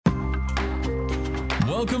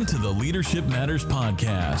Welcome to the Leadership Matters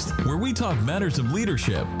Podcast, where we talk matters of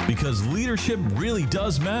leadership because leadership really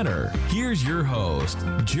does matter. Here's your host,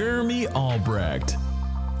 Jeremy Albrecht.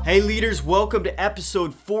 Hey leaders, welcome to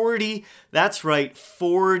episode 40. That's right,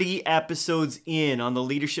 40 episodes in on the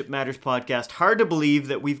Leadership Matters podcast. Hard to believe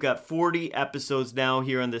that we've got 40 episodes now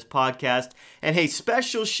here on this podcast. And hey,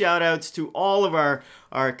 special shout outs to all of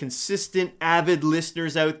our consistent, avid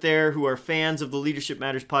listeners out there who are fans of the Leadership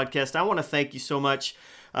Matters podcast. I want to thank you so much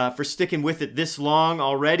for sticking with it this long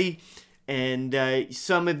already. And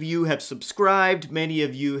some of you have subscribed. Many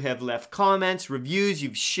of you have left comments, reviews.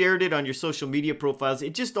 You've shared it on your social media profiles.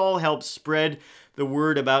 It just all helps spread the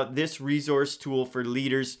word about this resource tool for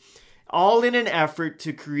leaders, all in an effort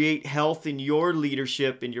to create health in your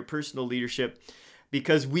leadership, in your personal leadership,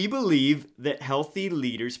 because we believe that healthy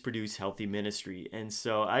leaders produce healthy ministry. And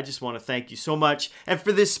so I just want to thank you so much. And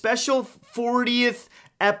for this special 40th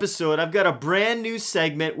episode, I've got a brand new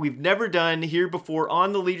segment we've never done here before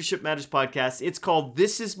on the Leadership Matters podcast. It's called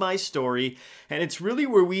This Is My Story, and it's really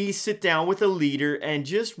where we sit down with a leader and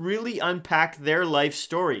just really unpack their life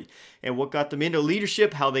story and what got them into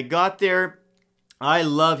leadership, how they got there. I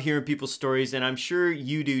love hearing people's stories, and I'm sure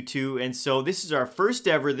you do too. And so this is our first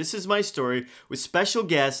ever This Is My Story with special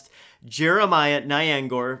guest Jeremiah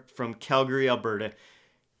Nyangor from Calgary, Alberta.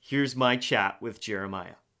 Here's my chat with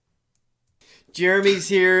Jeremiah. Jeremy's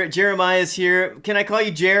here. Jeremiah's here. Can I call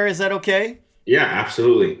you Jer? Is that okay? Yeah,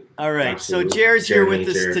 absolutely. All right. Absolutely. So Jer's here Jeremy,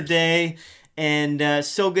 with us today, and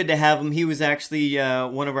so good to have him. He was actually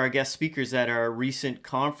one of our guest speakers at our recent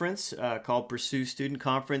conference called Pursue Student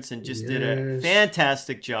Conference, and just did a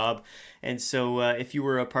fantastic job. And so if you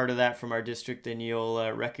were a part of that from our district, then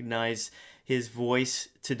you'll recognize his voice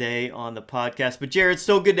today on the podcast. But Jared,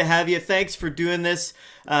 so good to have you. Thanks for doing this.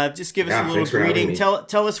 Just give us a little greeting.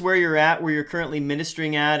 Tell us where you're at, where you're currently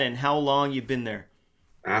ministering at, and how long you've been there.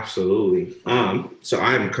 Absolutely. So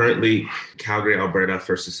I am currently Calgary, Alberta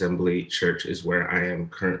First Assembly Church is where I am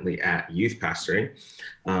currently at youth pastoring,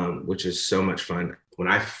 which is so much fun. When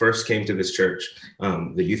I first came to this church,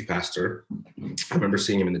 the youth pastor, I remember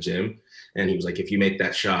seeing him in the gym, and he was like, if you make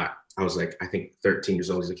that shot, I was like, I think 13 years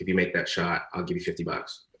old. He's like, if you make that shot, I'll give you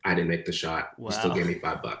 $50. I didn't make the shot. Wow. He still gave me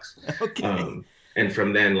 $5. Okay. And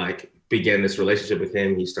from then, began this relationship with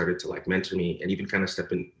him. He started to mentor me and even kind of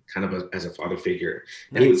step in as a father figure.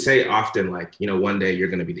 And Nice. he would say often, one day you're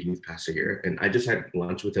going to be the youth pastor here. And I just had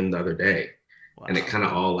lunch with him the other day. Wow. And it kind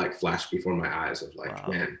of all flashed before my eyes of Wow.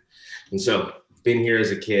 man. And so been here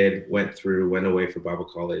as a kid, went away for Bible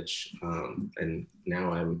college. And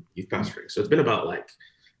now I'm youth pastoring. So it's been about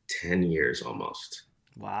 10 years almost.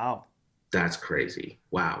 Wow. That's crazy.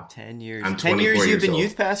 Wow. 10 years. I'm 10 years 24 you've been old.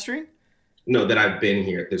 youth pastoring? No, that I've been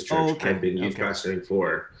here at this church. Oh, okay. I've been youth Okay. pastoring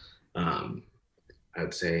for,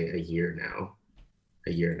 I'd say a year now,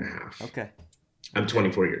 a year and a half. Okay. I'm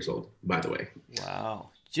 24 years old, by the way. Wow.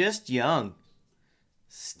 Just young.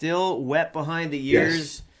 Still wet behind the ears,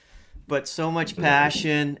 Yes. but so much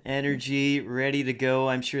passion, energy, ready to go.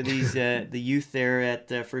 I'm sure these the youth there at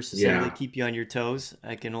First Assembly Yeah. keep you on your toes.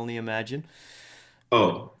 I can only imagine.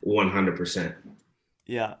 Oh, 100%.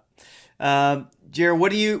 Yeah. Jared,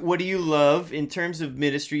 what do you love in terms of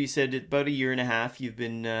ministry? You said about a year and a half you've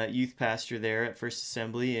been youth pastor there at First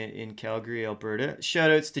Assembly in Calgary, Alberta.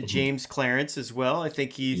 Shout outs to James Clarence as well. I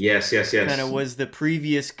think he Yes. kind of was the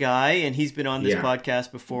previous guy, and he's been on this Yeah.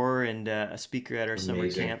 podcast before and a speaker at our summer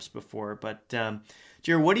Amazing. camps before. But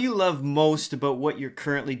Jared, what do you love most about what you're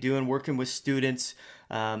currently doing, working with students?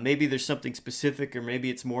 Maybe there's something specific, or maybe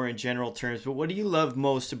it's more in general terms, but what do you love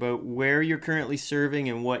most about where you're currently serving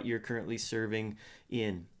and what you're currently serving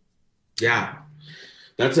in? Yeah,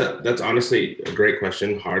 that's honestly a great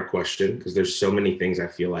question, hard question, because there's so many things I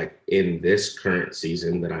feel like in this current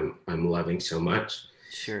season that I'm loving so much.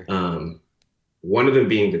 Sure. One of them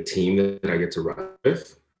being the team that I get to run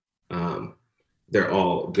with. They're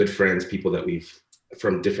all good friends, people that we've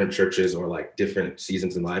from different churches or different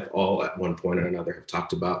seasons in life, all at one point or another have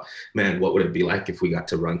talked about, man, what would it be like if we got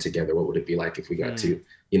to run together? What would it be like if we got to,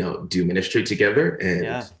 do ministry together?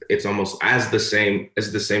 And it's almost as the same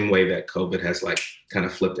way that COVID has kind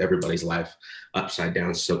of flipped everybody's life upside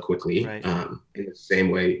down so quickly. Right. In the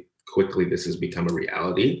same way, quickly this has become a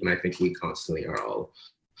reality. And I think we constantly are all,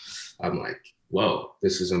 I'm like, whoa,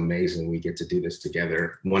 this is amazing. We get to do this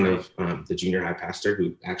together. One of the junior high pastor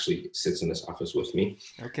who actually sits in this office with me.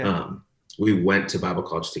 Okay. We went to Bible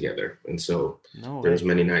college together. And so there's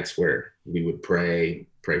many nights where we would pray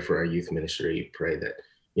for our youth ministry, pray that,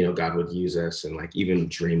 God would use us, and even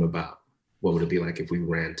dream about what would it be like if we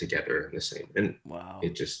ran together in the same. And wow.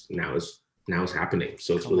 it just now is happening.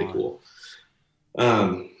 So it's really cool.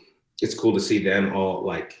 it's cool to see them all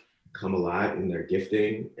like come alive in their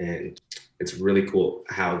gifting, and it's really cool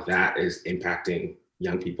how that is impacting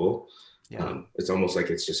young people. Yeah. It's almost like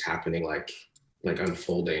it's just happening like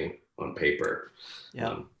unfolding on paper.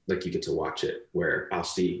 Yeah. Like you get to watch it, where I'll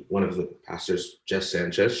see one of the pastors, Jess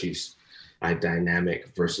Sanchez, she's a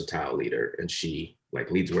dynamic, versatile leader, and she like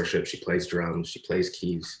leads worship, she plays drums, she plays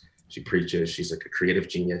keys, she preaches, she's like a creative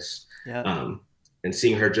genius. Yeah. And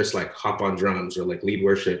seeing her just like hop on drums or like lead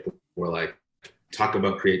worship or like talk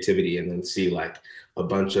about creativity, and then see like a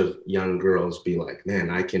bunch of young girls be like, man,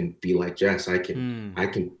 I can be like Jess. I can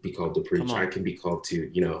be called to preach. I can be called to,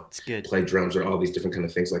 play drums, or all these different kind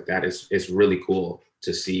of things like that. It's really cool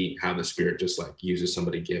to see how the Spirit just like uses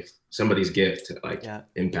somebody's gift to like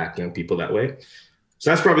impact young people that way. So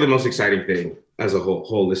that's probably the most exciting thing as a whole,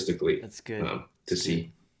 holistically. That's good to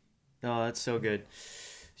see. Oh, that's so good.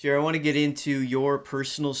 Sure, I want to get into your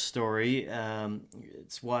personal story.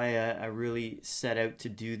 It's why I really set out to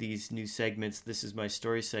do these new segments. This is my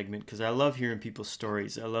story segment, because I love hearing people's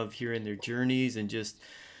stories. I love hearing their journeys and just,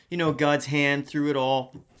 God's hand through it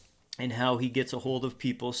all and how he gets a hold of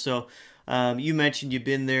people. So you mentioned you've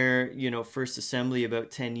been there, First Assembly about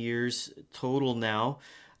 10 years total now.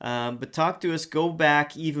 But talk to us, go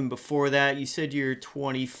back even before that. You said you're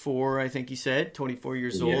 24, I think you said, 24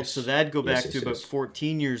 years old. So that'd go back to about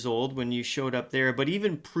 14 years old when you showed up there. But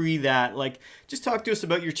even pre that, like, just talk to us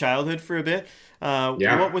about your childhood for a bit.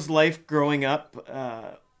 What was life growing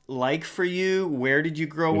up like for you? Where did you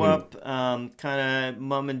grow up? Kind of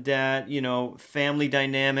mom and dad, family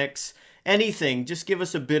dynamics, anything. Just give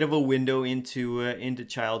us a bit of a window into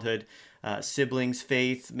childhood. Siblings,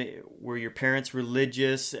 faith, were your parents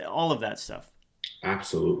religious, all of that stuff?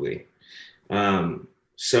 Absolutely.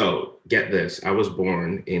 So get this, I was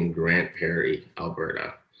born in Grant Perry,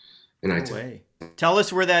 Alberta. And Tell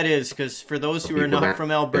us where that is, because for those who are not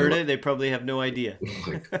from Alberta, they probably have no idea.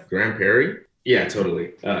 Like Grant Perry? Yeah,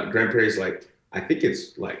 totally. Grant Perry's like, I think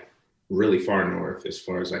it's like really far north as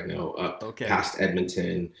far as I know, up past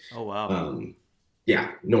Edmonton. Oh, wow.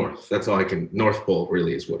 Yeah, north. That's all I can. North Pole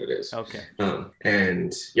really is what it is. Okay.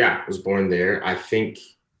 And I was born there. I think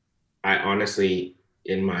I honestly,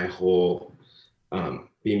 in my whole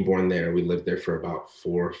being born there, we lived there for about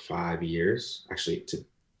 4 or 5 years. Actually,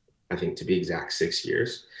 I think to be exact, 6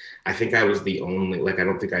 years. I think I was the only, I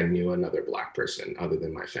don't think I knew another Black person other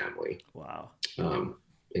than my family. Wow.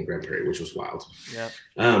 In Grant Perry, which was wild. Yeah.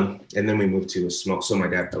 And then we moved to so my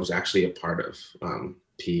dad was actually a part of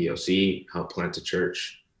PEOC, helped plant a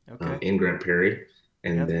church in Grant Perry,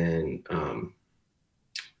 and then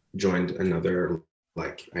joined another,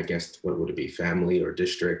 I guess, what would it be, family or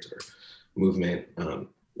district or movement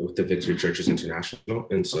with the Victory Churches International.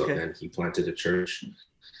 And so then he planted a church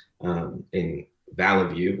in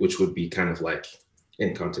Valley View, which would be kind of like,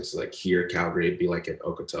 in context, like here, Calgary, it'd be like in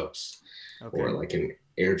Okotoks or like in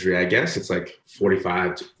Airdrie, I guess. It's like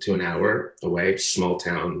 45 to an hour away, small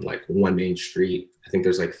town, like one main street. I think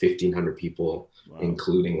there's like 1,500 people,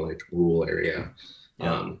 including like rural area.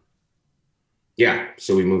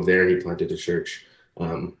 So we moved there. He planted a church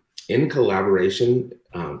in collaboration,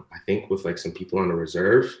 I think, with like some people on a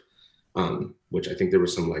reserve, which I think there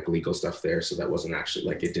was some like legal stuff there. So that wasn't actually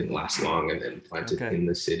like, it didn't last long, and then planted in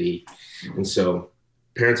the city. And so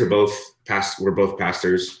parents are both we're both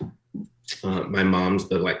pastors. My mom's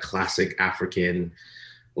the like classic African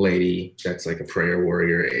lady that's like a prayer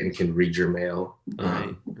warrior and can read your mail.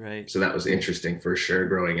 Right. So that was interesting for sure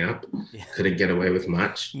growing up. Couldn't get away with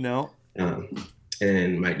much. No.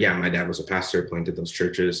 And my dad was a pastor, planted those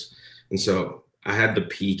churches. And so I had the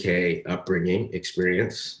PK upbringing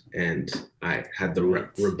experience, and I had the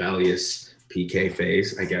rebellious PK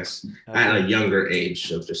phase, I guess, at a younger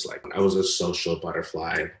age of just like, I was a social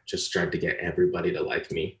butterfly, just tried to get everybody to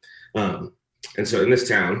like me. And so in this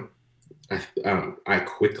town, I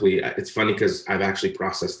quickly, it's funny because I've actually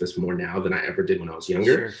processed this more now than I ever did when I was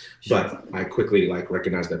younger, but I quickly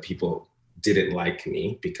recognized that people didn't like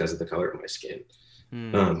me because of the color of my skin.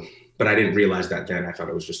 But I didn't realize that then. I thought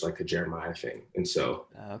it was just like a Jeremiah thing. And so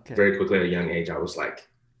very quickly at a young age,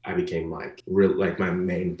 I became my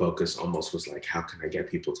main focus almost was like, how can I get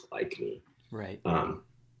people to like me? Right.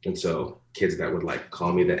 And so kids that would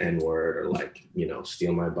call me the N-word or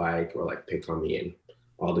steal my bike or pick on me in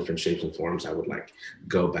all different shapes and forms, I would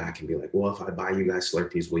go back and be like, well, if I buy you guys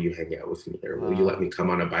Slurpees, will you hang out with me? Or will you let me come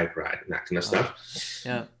on a bike ride and that kind of stuff?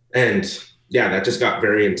 Yeah. And that just got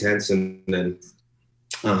very intense. And then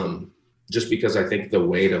just because I think the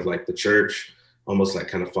weight of the church almost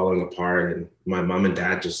kind of falling apart, and my mom and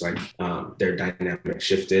dad just their dynamic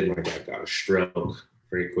shifted. My dad got a stroke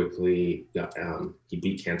very quickly. He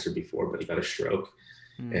beat cancer before, but he got a stroke.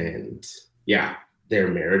 And yeah, their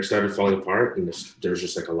marriage started falling apart, and there's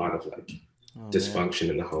just like a lot of like dysfunction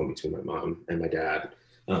in the home between my mom and my dad.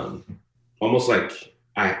 Almost like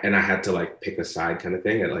I had to like pick a side kind of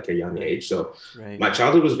thing at like a young age. So my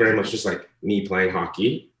childhood was very much just like me playing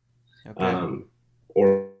hockey,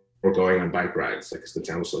 or going on bike rides. Like, 'cause the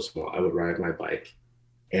town was so small, I would ride my bike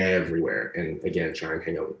everywhere, and again try and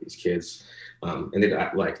hang out with these kids. And they'd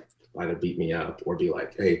like either beat me up or be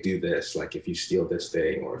like, hey, do this, like if you steal this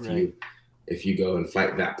thing, or if you go and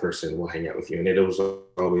fight that person, we'll hang out with you. And it was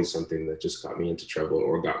always something that just got me into trouble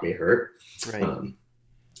or got me hurt.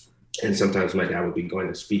 And sometimes my dad would be going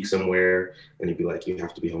to speak somewhere, and he'd be like, you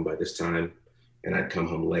have to be home by this time. And I'd come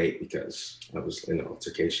home late because I was in an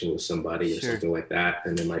altercation with somebody or something like that.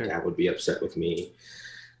 And then my dad would be upset with me.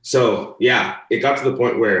 So yeah, it got to the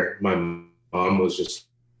point where my mom was just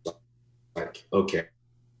like, okay,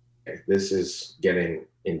 this is getting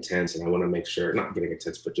intense, and I want to make sure, not getting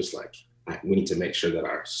intense, but just like, we need to make sure that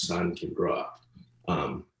our son can grow up,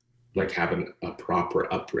 like having a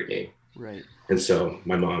proper upbringing. And so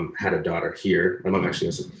my mom had a daughter here. My mom actually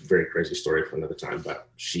has a very crazy story for another time, but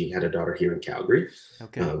she had a daughter here in Calgary,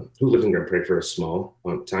 who lived in Grand Prairie for a small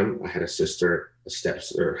time. I had a sister,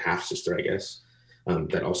 half sister, I guess,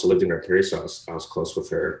 that also lived in Grand Prairie. So I was close with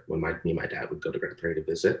her when me and my dad would go to Grand Prairie to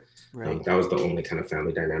visit. That was the only kind of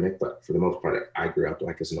family dynamic. But for the most part, I grew up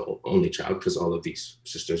like as an only child, because all of these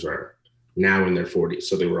sisters are now in their 40s.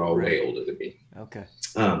 So they were all way older than me.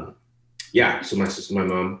 So my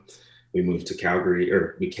mom, we moved to Calgary,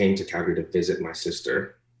 or we came to Calgary to visit my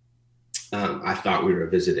sister. I thought we were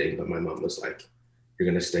visiting, but my mom was like, you're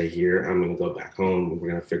going to stay here. I'm going to go back home. We're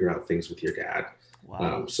going to figure out things with your dad,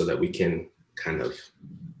 so that we can kind of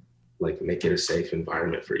like make it a safe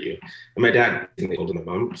environment for you. And my dad is older than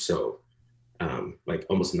my mom. So like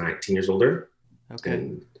almost 19 years older.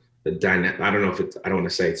 And the dynamic, I don't know if I don't want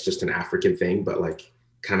to say it's just an African thing, but like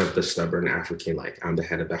kind of the stubborn African, like I'm the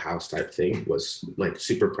head of the house type thing, was like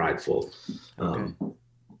super prideful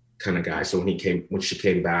kind of guy. So when she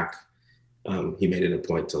came back, he made it a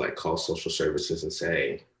point to like call social services and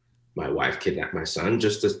say, my wife kidnapped my son,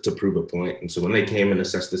 just to prove a point. And so when they came and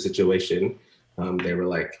assessed the situation, they were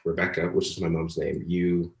like, Rebecca, which is my mom's name,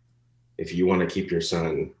 if you want to keep your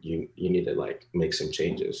son, you need to like make some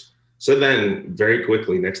changes. So then very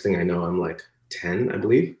quickly, next thing I know, I'm like 10, I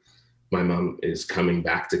believe. My mom is coming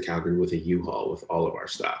back to Calgary with a U-Haul with all of our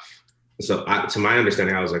stuff. So to my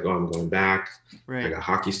understanding, I was like, oh, I'm going back. I got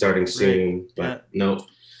hockey starting soon, but no,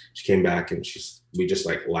 she came back, and we just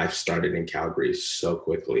like life started in Calgary so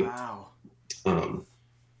quickly. And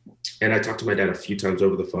I talked to my dad a few times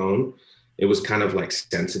over the phone. It was kind of like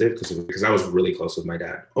sensitive because I was really close with my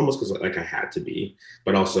dad, almost because like I had to be,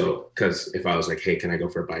 but also because if I was like, hey, can I go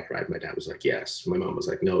for a bike ride? My dad was like, yes. My mom was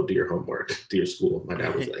like, no, do your homework, do your school. My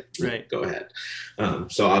dad was like, no, go ahead.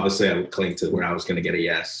 So obviously I would cling to where I was going to get a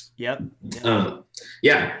yes.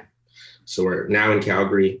 So we're now in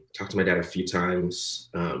Calgary, talked to my dad a few times.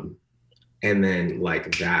 And then like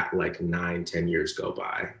 9-10 years go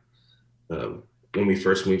by. When we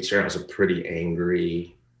first moved here, I was a pretty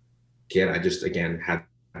angry kid. I just, again, had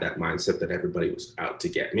that mindset that everybody was out to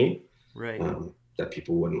get me, that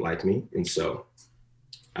people wouldn't like me. And so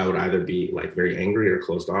I would either be like very angry or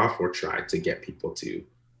closed off, or try to get people to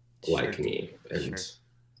like me. And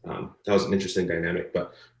that was an interesting dynamic,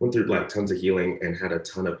 but went through like tons of healing and had a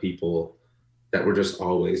ton of people that were just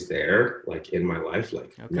always there, like in my life,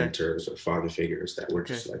 like mentors or father figures that were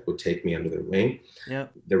just like, would take me under their wing.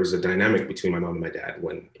 There was a dynamic between my mom and my dad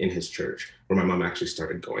when in his church, where my mom actually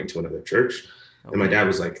started going to another church. And my dad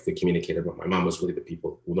was like the communicator, but my mom was really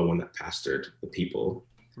the one that pastored the people.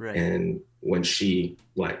 And when she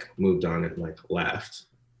like moved on and like left,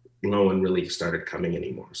 no one really started coming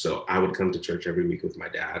anymore. So I would come to church every week with my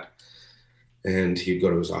dad, and he'd go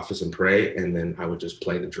to his office and pray, and then I would just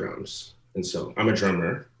play the drums. And so I'm a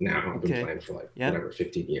drummer now. I've been playing for like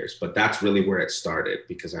 15 years, but that's really where it started,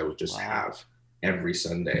 because I would just have every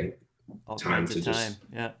Sunday time to just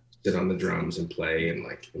sit on the drums and play and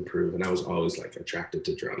like improve. And I was always like attracted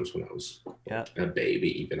to drums when I was a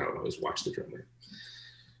baby, even I would always watch the drummer.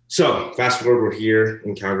 So fast forward, we're here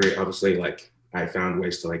in Calgary. Obviously, like I found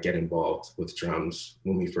ways to like get involved with drums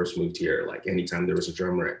when we first moved here. Like anytime there was a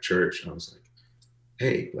drummer at church, I was like,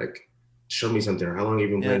 hey, like, show me something. How long have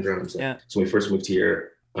you been playing drums? So when we first moved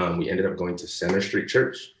here, we ended up going to Center Street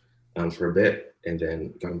Church for a bit, and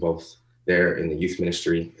then got involved there in the youth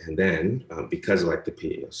ministry. And then because of like the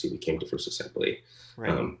PALC, we came to First Assembly.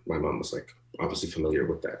 My mom was like obviously familiar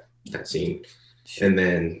with that scene. And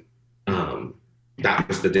then that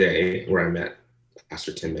was the day where I met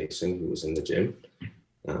Pastor Tim Mason, who was in the gym.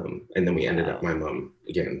 And then we ended up, my mom,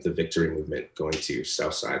 again, the Victory movement, going to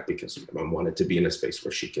Southside because my mom wanted to be in a space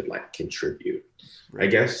where she could like contribute, I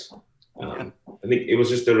guess. I think it was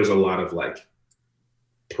just, there was a lot of like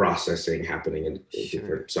processing happening in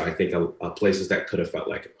different, so I think places that could have felt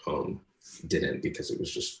like home didn't, because it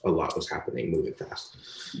was just a lot was happening, moving fast.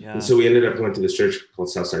 And so we ended up going to this church called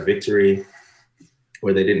Southside Victory,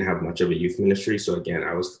 where they didn't have much of a youth ministry. So again,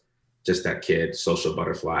 I was just that kid, social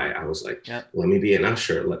butterfly. I was like, let me be an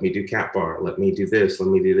usher, let me do cat bar, let me do this, let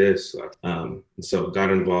me do this. So got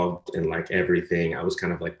involved in like everything. I was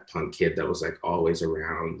kind of like a punk kid that was like always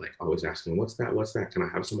around, like always asking, what's that? What's that? Can I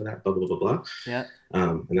have some of that? Blah, blah, blah, blah.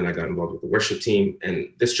 And then I got involved with the worship team,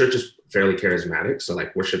 and this church is fairly charismatic. So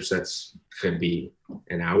like worship sets could be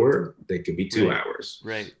an hour, they could be 2 hours.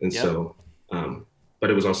 And so, but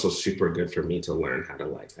it was also super good for me to learn how to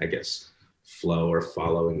like, I guess, flow or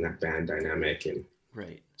follow in that band dynamic. And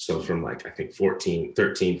so from like, I think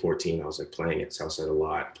 13, 14, I was like playing at Southside a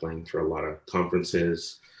lot, playing for a lot of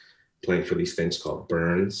conferences, playing for these things called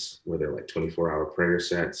burns, where they're like 24-hour prayer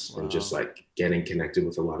sets, and just like getting connected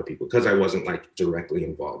with a lot of people, because I wasn't like directly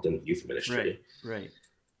involved in the youth ministry.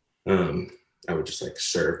 I would just like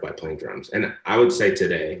serve by playing drums. And I would say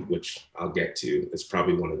today, which I'll get to, it's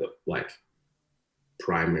probably one of the like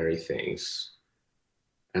primary things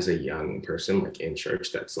as a young person, like in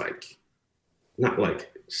church, that's like not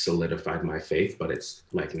like solidified my faith, but it's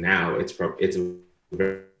like now it's a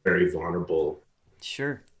very, very vulnerable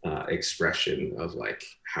expression of like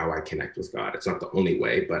how I connect with God. It's not the only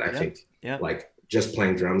way, but I think like just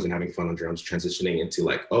playing drums and having fun on drums, transitioning into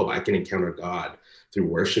like, oh, I can encounter God through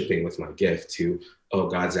worshiping with my gift, to, oh,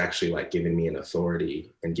 God's actually like giving me an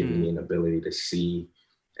authority and giving me an ability to see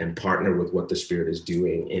and partner with what the Spirit is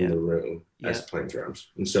doing in the room as playing drums.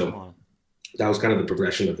 And so that was kind of the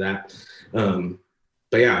progression of that.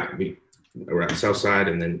 But yeah, we were at Southside,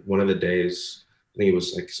 and then one of the days, I think it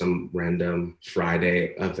was like some random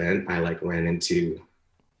Friday event, I like ran into,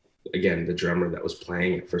 again, the drummer that was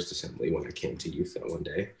playing at First Assembly when I came to youth that one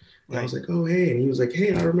day. And I was like, oh, hey. And he was like,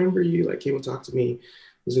 hey, I remember you, like came and talked to me.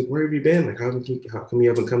 He's like, where have you been? Like, how come you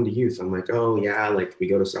haven't come to youth? I'm like, oh yeah, like we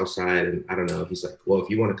go to Southside, and I don't know. He's like, well, if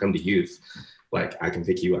you want to come to youth, like I can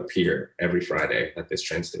pick you up here every Friday at this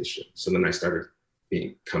train station. So then I started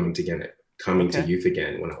coming to youth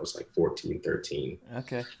again when I was like 14, 13.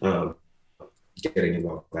 Getting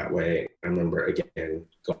involved that way. I remember again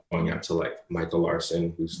going out to like Michael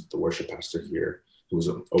Larson, who's the worship pastor here, who was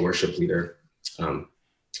a worship leader,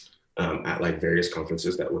 at like various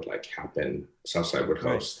conferences that would like happen. Southside would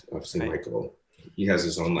host. Obviously, Michael, he had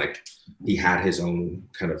his own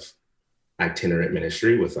kind of itinerant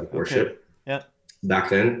ministry with like worship back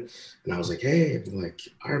then. And I was like, hey, like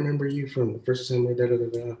I remember you from the First Assembly, da da da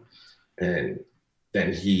da. And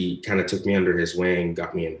then he kind of took me under his wing,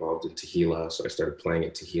 got me involved in Tehillah. So I started playing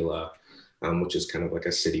at Tehillah, which is kind of like a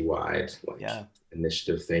citywide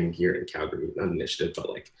initiative thing here in Calgary. Not initiative, but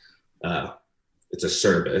like it's a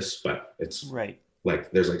service, but it's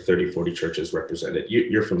like there's like 30, 40 churches represented.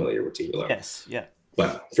 You're familiar with Tehillah. Yes, yeah.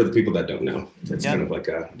 But for the people that don't know, it's kind of like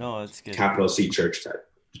a it's good. capital C church type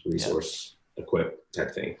resource equipped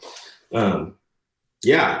type thing.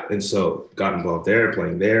 And so got involved there,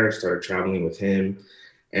 playing there, started traveling with him.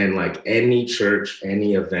 And like any church,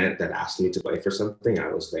 any event that asked me to play for something,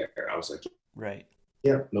 I was there. I was like,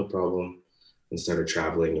 yeah, no problem. And started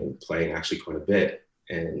traveling and playing actually quite a bit.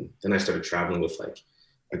 And then I started traveling with like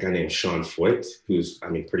a guy named Sean Foyt, who's, I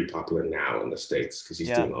mean, pretty popular now in the States because he's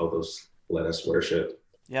doing all those Let Us Worship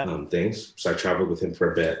things. So I traveled with him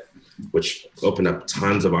for a bit, which opened up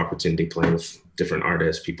tons of opportunity playing with different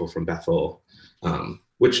artists, people from Bethel,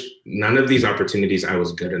 which none of these opportunities I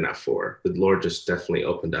was good enough for. The Lord just definitely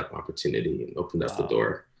opened up opportunity and opened up the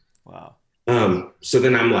door. So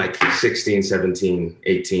then I'm like 16, 17,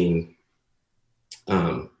 18,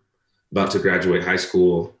 about to graduate high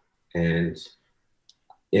school. And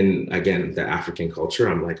in, again, the African culture,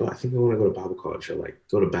 I'm like, oh, I think I want to go to Bible college or like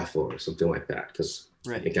go to Bethel or something like that. Because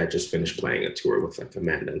I think I just finished playing a tour with like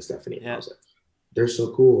Amanda and Stephanie. And I was like, they're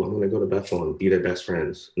so cool. I'm going to go to Bethel and be their best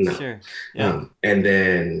friends. No. And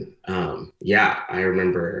then, I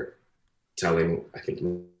remember telling, I think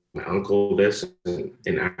my uncle this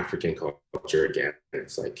in African culture again,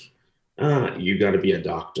 it's like, you got to be a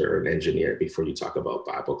doctor or an engineer before you talk about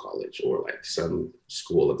Bible college or like some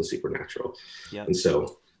school of the supernatural. And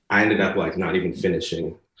so I ended up like not even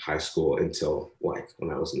finishing high school until like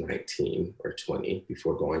when I was 19 or 20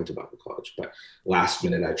 before going to Bible college. But last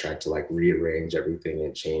minute, I tried to like rearrange everything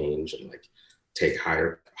and change and like take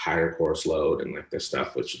higher course load and like this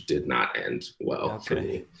stuff, which did not end well for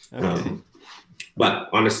me. But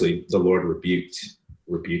honestly, the Lord rebuked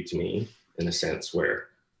rebuked me in a sense where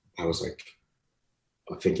I was like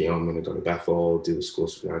thinking, oh, I'm going to go to Bethel, do the school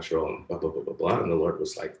supernatural, and blah, blah, blah, blah, blah. And the Lord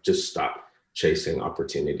was like, just stop chasing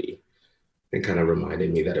opportunity, and kind of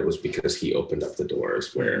reminded me that it was because he opened up the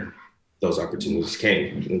doors where those opportunities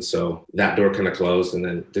came. And so that door kind of closed. And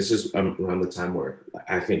then this is around the time where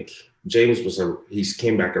I think James he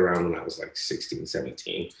came back around when I was like 16,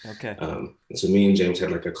 17. Okay. And so me and James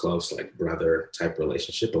had like a close, like brother type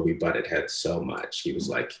relationship, but we butted heads so much. He was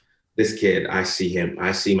like, this kid, I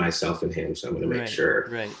see myself in him. So I'm going to make sure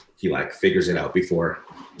he like figures it out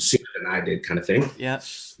sooner than I did, kind of thing. Yeah.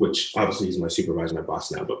 Which obviously he's my supervisor, my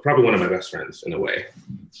boss now, but probably one of my best friends in a way,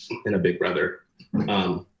 and a big brother.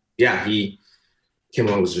 Yeah, he came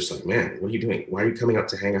along, was just like, man, what are you doing? Why are you coming out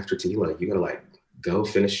to hang after Tila? You gotta like go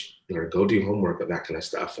finish or go do homework or that kind of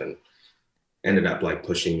stuff. And ended up like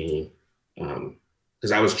pushing me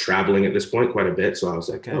because I was traveling at this point quite a bit. So I was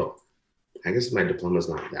like, oh, I guess my diploma's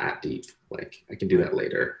not that deep. Like I can do that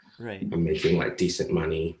later. Right. I'm making like decent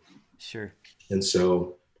money. Sure. And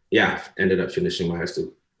so, yeah, ended up finishing my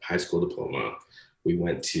high school diploma. We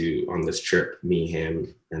went on this trip, me,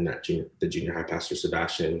 him, and the junior high pastor,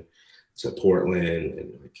 Sebastian, to Portland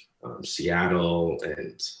and like Seattle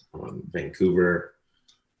and Vancouver.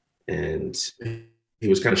 And he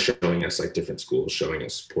was kind of showing us like different schools, showing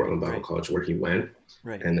us Portland Bible College where he went.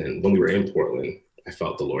 Right. And then when we were in Portland, I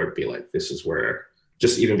felt the Lord be like, this is where,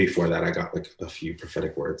 just even before that, I got like a few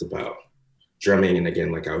prophetic words about drumming. And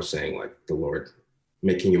again, like I was saying, like the Lord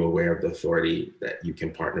making you aware of the authority that you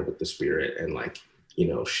can partner with the Spirit and like, you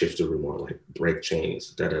know, shift a room or like break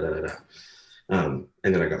chains, and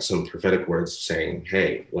then I got some prophetic words saying,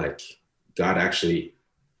 hey, like God actually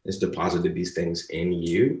has deposited these things in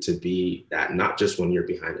you to be that, not just when you're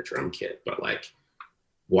behind a drum kit, but like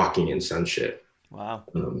walking in sonship. Wow.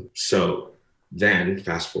 So then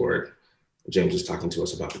fast forward, James was talking to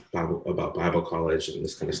us about Bible college and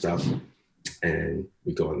this kind of stuff. And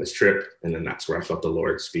we go on this trip. And then that's where I felt the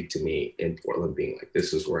Lord speak to me in Portland, being like,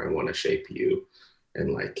 this is where I want to shape you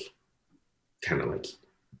and like, kind of like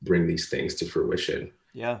bring these things to fruition.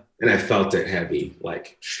 Yeah. And I felt it heavy,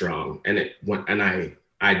 like strong. And it went, and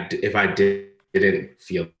if I didn't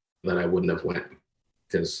feel that, I wouldn't have went,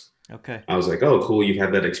 because I was like, oh, cool, you've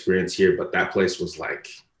had that experience here. But that place was like,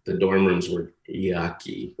 the dorm rooms were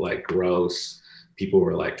yucky, like gross. People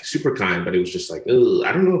were like super kind, but it was just like, oh,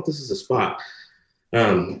 I don't know if this is a spot.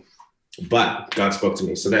 But God spoke to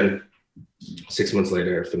me. So then 6 months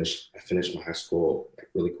later, I finished my high school like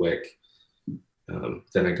really quick.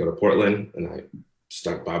 Then I go to Portland and I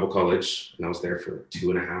start Bible college, and I was there for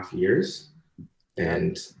 2.5 years.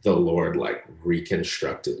 And the Lord like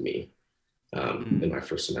reconstructed me in my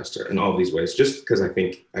first semester in all these ways, just because I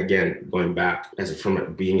think, again, going back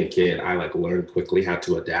from being a kid, I like learned quickly how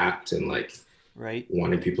to adapt and like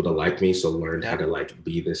wanting people to like me. So learned how to like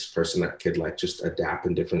be this person that could like just adapt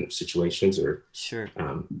in different situations or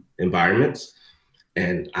environments.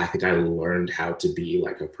 And I think I learned how to be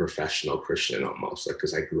like a professional Christian almost, like,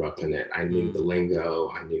 because I grew up in it. I knew the lingo,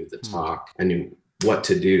 I knew the talk, I knew what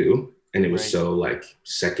to do. And it was so like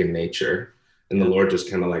second nature. And the Lord just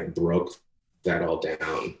kind of like broke that all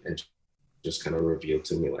down and just kind of revealed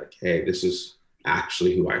to me like, hey, this is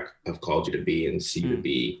actually who I have called you to be and see you to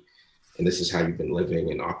be. And this is how you've been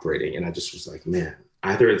living and operating. And I just was like, man,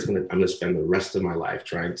 either I'm going to spend the rest of my life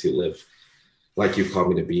trying to live like you called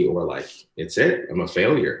me to be, or like, it's it, I'm a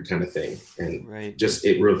failure kind of thing. And just,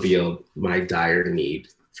 it revealed my dire need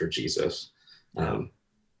for Jesus. And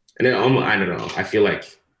it almost, I don't know, I feel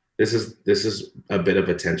like this is a bit of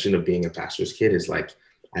a tension of being a pastor's kid, is like,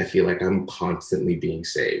 I feel like I'm constantly being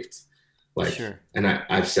saved. Like, and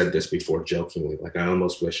I've said this before jokingly, like, I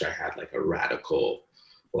almost wish I had like a radical,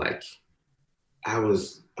 like I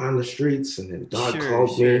was on the streets and then God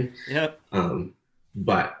called me.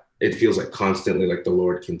 But it feels like constantly like the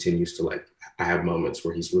Lord continues to like, I have moments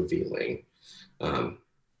where he's revealing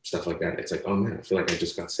stuff like that. It's like, oh man, I feel like I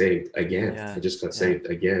just got saved again. I just got saved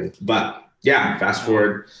again. But yeah, fast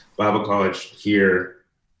forward, Bible college here,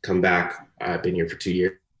 come back. I've been here for 2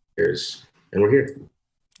 years and we're here.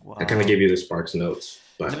 Wow. I kind of gave you the Sparks notes,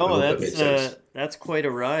 but no, that's quite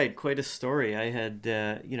a ride, quite a story. I had,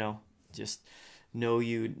 just know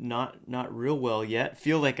you not real well yet.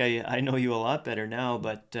 Feel like I know you a lot better now,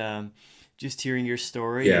 but just hearing your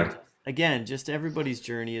story. Yeah. Again, just everybody's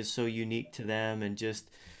journey is so unique to them, and just,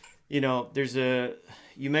 you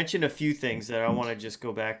mentioned a few things that I want to just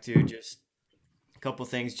go back to, just a couple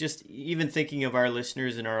things, just even thinking of our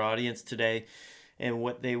listeners and our audience today and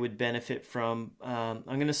what they would benefit from. I'm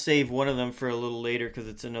going to save one of them for a little later because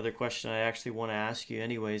it's another question I actually want to ask you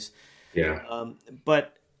anyways. Yeah.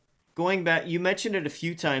 But going back, you mentioned it a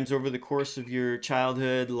few times over the course of your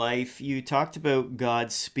childhood life. You talked about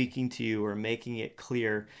God speaking to you or making it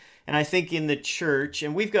clear. And I think in the church,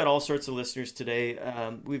 and we've got all sorts of listeners today.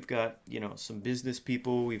 We've got, some business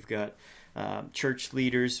people, we've got church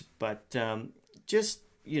leaders, but just,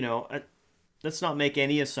 let's not make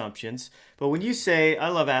any assumptions. But when you say, I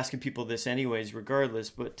love asking people this anyways,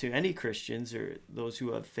 regardless, but to any Christians or those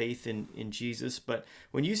who have faith in Jesus, but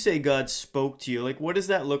when you say God spoke to you, like, what does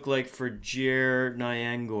that look like for Jer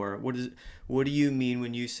Nyangor? What do you mean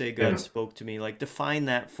when you say God spoke to me? Like, define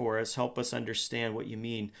that for us. Help us understand what you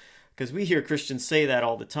mean. Because we hear Christians say that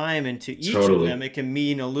all the time, and to each of them, it can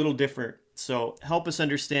mean a little different. So help us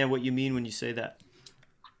understand what you mean when you say that.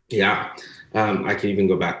 Yeah. I can even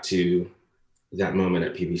go back to that moment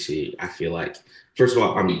at PBC. I feel like, first of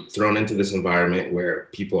all, I'm thrown into this environment where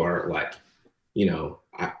people are like,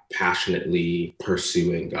 passionately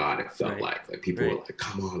pursuing God. It felt like people were like,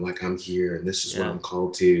 come on, like I'm here and this is what I'm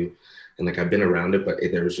called to. And like, I've been around it, but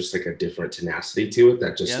there was just like a different tenacity to it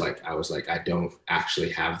that just like, I was like, I don't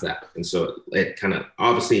actually have that. And so it kind of,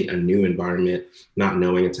 obviously a new environment, not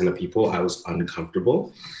knowing a ton of people, I was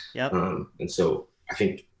uncomfortable. And so I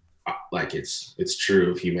think like it's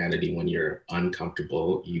true of humanity. When you're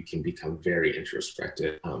uncomfortable, you can become very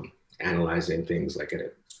introspective, analyzing things like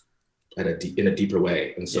in a deeper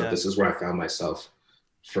way. And so this is where I found myself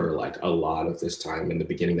for like a lot of this time in the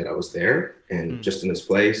beginning that I was there, and just in this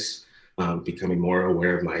place, becoming more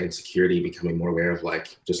aware of my insecurity, becoming more aware of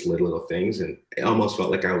like just little things. And it almost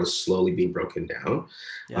felt like I was slowly being broken down.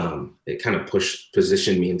 It kind of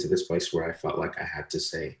positioned me into this place where I felt like I had to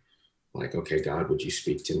say, like, okay, God, would you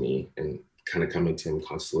speak to me? And kind of coming to him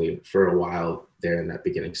constantly for a while there in that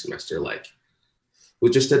beginning semester, like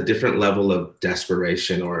with just a different level of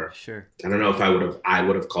desperation, or I don't know if I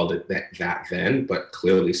would have called it that then, but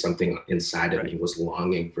clearly something inside of me was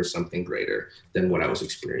longing for something greater than what I was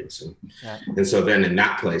experiencing. And so then in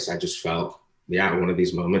that place, I just felt, one of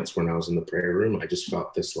these moments when I was in the prayer room, I just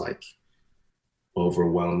felt this like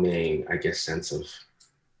overwhelming, I guess, sense of,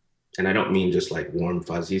 and I don't mean just like warm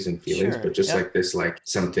fuzzies and feelings, but just like this, like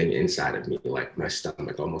something inside of me, like my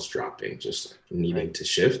stomach almost dropping, just like needing to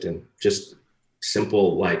shift, and just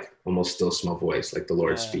simple, like almost still small voice, like the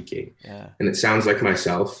Lord speaking. And it sounds like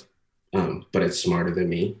myself, but it's smarter than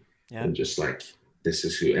me. And just like, this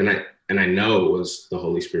is who, and I know it was the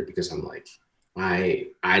Holy Spirit, because I'm like, I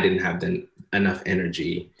didn't have enough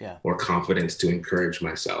energy or confidence to encourage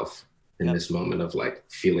myself in this moment of like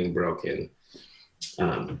feeling broken.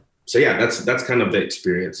 So that's kind of the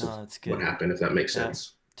experience of what happened, if that makes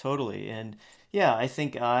sense. Totally. And I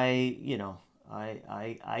think I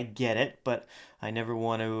get it, but I never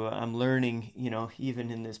want to, I'm learning, even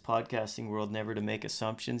in this podcasting world, never to make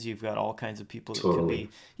assumptions. You've got all kinds of people that could be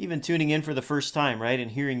even tuning in for the first time, right? And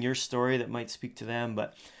hearing your story that might speak to them.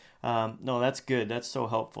 But no, that's good. That's so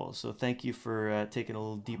helpful. So thank you for taking a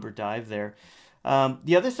little deeper dive there.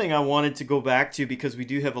 The other thing I wanted to go back to, because we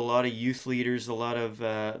do have a lot of youth leaders, a lot of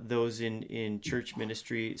those in church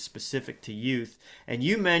ministry specific to youth. And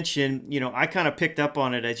you mentioned, I kind of picked up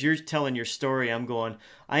on it as you're telling your story. I'm going,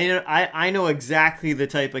 I know exactly the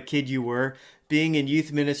type of kid you were. Being in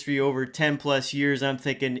youth ministry over 10 plus years, I'm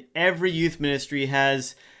thinking every youth ministry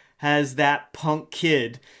has that punk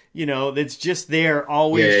kid, that's just there,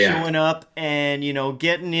 always showing up and,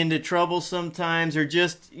 getting into trouble sometimes, or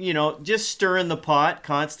just stirring the pot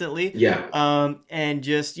constantly. And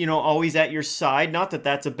just, always at your side. Not that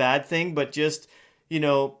that's a bad thing, but just,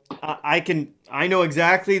 I know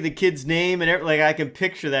exactly the kid's name, and like I can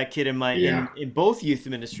picture that kid in both youth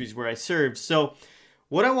ministries where I served. So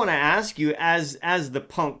what I want to ask you as the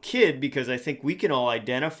punk kid, because I think we can all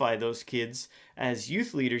identify those kids as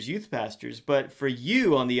youth leaders, youth pastors, but for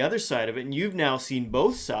you on the other side of it, and you've now seen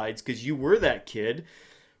both sides because you were that kid.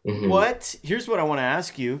 Here's what I want to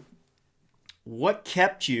ask you. What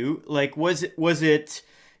kept you? Like, was it,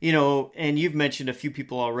 and you've mentioned a few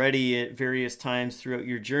people already at various times throughout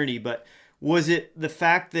your journey, but was it the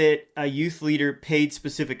fact that a youth leader paid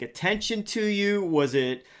specific attention to you? Was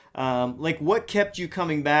it like, what kept you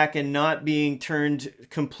coming back and not being turned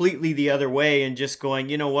completely the other way and just going,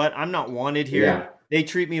 you know what, I'm not wanted here. They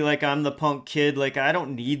treat me like I'm the punk kid. Like, I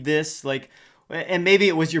don't need this. Like, and maybe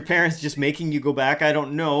it was your parents just making you go back. I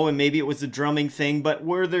don't know. And maybe it was the drumming thing, but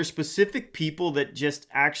were there specific people that just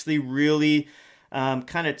actually really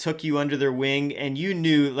kind of took you under their wing, and you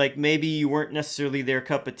knew, like, maybe you weren't necessarily their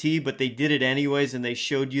cup of tea, but they did it anyways, and they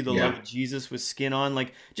showed you the love of Jesus with skin on?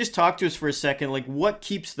 Like, just talk to us for a second. Like, what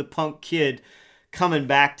keeps the punk kid coming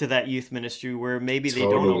back to that youth ministry where maybe they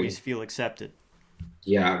don't always feel accepted?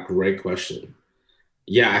 Yeah, great question.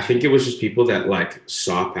 Yeah, I think it was just people that like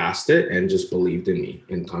saw past it and just believed in me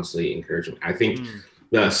and constantly encouraged me. I think Mm,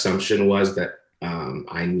 the assumption was that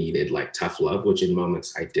I needed like tough love, which in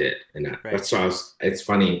moments I did. And right. that's why it's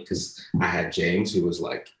funny because I had James who was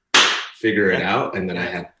like, figure it Yeah. out. And then I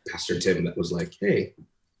Yeah. had Pastor Tim that was like, hey,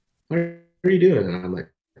 how are you doing? And I'm like,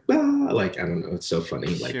 ah, like, I don't know. It's so funny.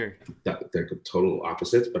 Like Sure. they're total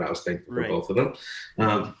opposites, but I was thankful for Right. both of them.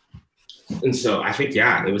 Um, and so I think,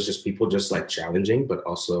 yeah, it was just people just like challenging, but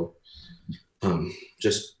also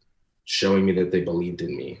just showing me that they believed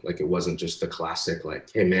in me. Like it wasn't just the classic, like,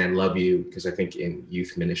 hey man, love you. Because I think in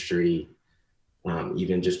youth ministry,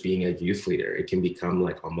 even just being a youth leader, it can become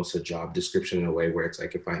like almost a job description in a way where it's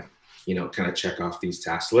like, if I, kind of check off these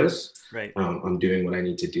task lists, Right. I'm doing what I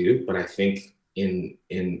need to do. But I think in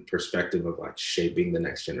perspective of like shaping the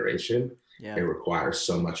next generation, it Yeah. requires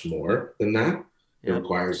so much more than that. It Yep.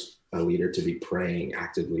 requires a leader to be praying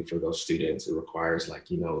actively for those students. It requires like,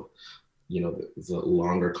 the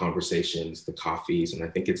longer conversations, the coffees. And I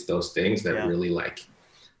think it's those things that Yeah. really like,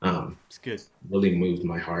 um, It's good. really moved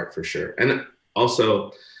my heart for sure. And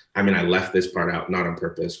also, I mean, I left this part out, not on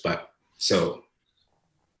purpose, but so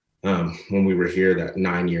when we were here, that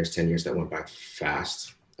 9 years, 10 years that went by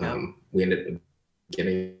fast, Yep. we ended up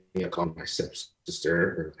getting a call from my stepsister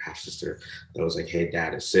or half sister that was like, hey,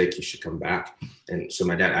 dad is sick, you should come back. And so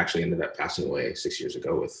my dad actually ended up passing away 6 years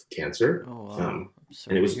ago with cancer. Oh, wow. I'm And it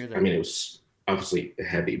sorry to was, hear I that. mean, it was obviously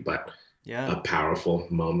heavy, but Yeah. a powerful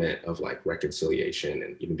moment of like reconciliation,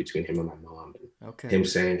 and even between him and my mom, and Okay. him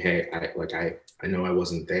saying, hey, I know I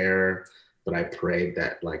wasn't there, but I prayed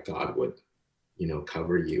that like God would,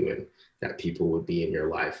 cover you and that people would be in your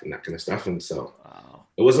life and that kind of stuff. And so Wow.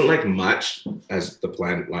 it wasn't like much as the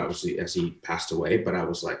plan, obviously, as he passed away, but I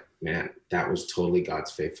was like, man, that was totally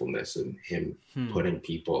God's faithfulness and him Hmm. putting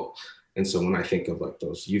people. And so when I think of like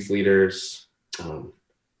those youth leaders,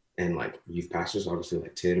 and like youth pastors, obviously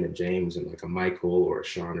like Tim and James and like a Michael or a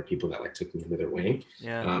Sean or people that like took me under their wing,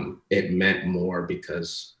 Yeah. it meant more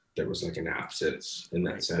because there was like an absence in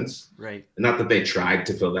that Right. sense. Right. And not that they tried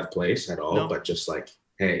to fill that place at all, No. but just like,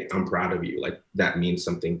 hey, I'm proud of you. Like that means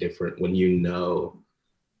something different when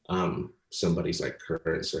somebody's like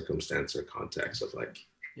current circumstance or context of like,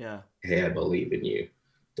 Yeah. hey, I believe in you.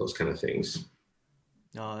 Those kind of things.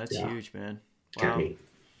 No, that's Yeah. huge, man. Kept Wow. me.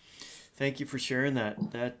 Thank you for sharing that.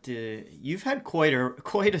 You've had quite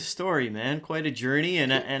a story, man. Quite a journey,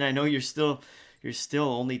 and I know you're still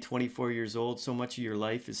only 24 years old. So much of your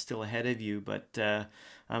life is still ahead of you. But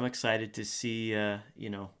I'm excited to see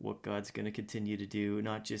what God's going to continue to do,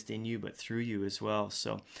 not just in you but through you as well.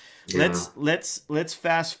 So Yeah. let's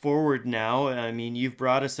fast forward now. I mean, you've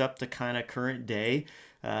brought us up to kind of current day.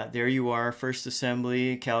 There you are, First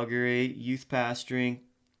Assembly, Calgary, youth pastoring.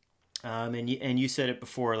 And you said it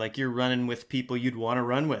before, like you're running with people you'd want to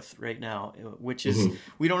run with right now, which is Mhm.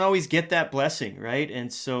 we don't always get that blessing, right?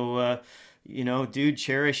 And so, dude,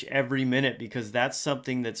 cherish every minute because that's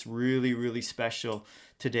something that's really, really special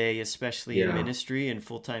today, especially in Yeah. ministry and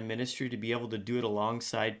full-time ministry. To be able to do it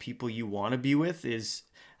alongside people you want to be with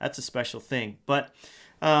that's a special thing. But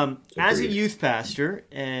as a Agreed. youth pastor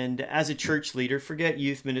and as a church leader, forget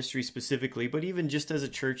youth ministry specifically, but even just as a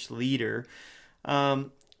church leader.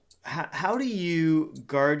 Um, how do you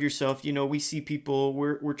guard yourself? We see people,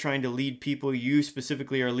 we're trying to lead people. You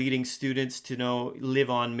specifically are leading students to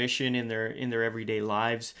live on mission in their everyday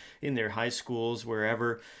lives, in their high schools,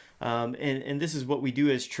 wherever. And this is what we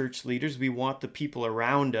do as church leaders. We want the people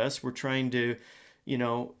around us. We're trying to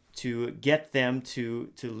get them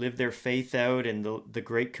to live their faith out and the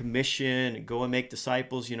Great Commission and go and make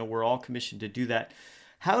disciples. We're all commissioned to do that.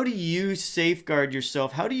 How do you safeguard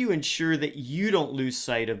yourself? How do you ensure that you don't lose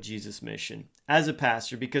sight of Jesus' mission as a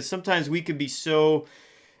pastor? Because sometimes we could be so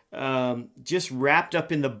just wrapped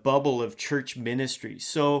up in the bubble of church ministry.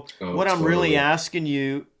 So, Oh, what I'm really totally. asking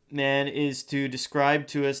you, man, is to describe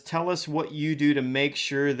to us, tell us what you do to make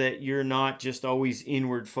sure that you're not just always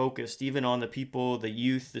inward focused, even on the people, the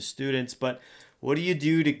youth, the students, but what do you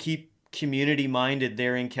do to keep community minded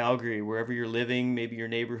there in Calgary, wherever you're living, maybe your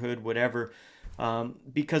neighborhood, whatever?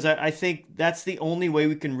 Because I think that's the only way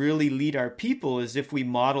we can really lead our people is if we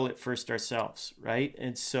model it first ourselves, right?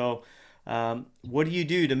 And so, what do you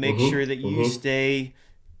do to make Mm-hmm. sure that you Mm-hmm. stay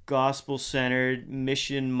gospel centered,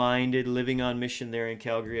 mission minded, living on mission there in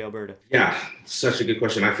Calgary, Alberta? Yeah, such a good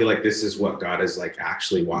question. I feel like this is what God is like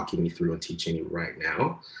actually walking me through and teaching me right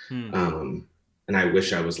now. Hmm. And I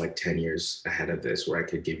wish I was like 10 years ahead of this where I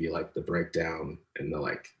could give you like the breakdown and the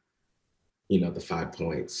like, the 5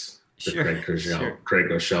 points, the Sure, sure. Craig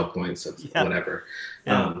Rochelle points of Yeah, whatever.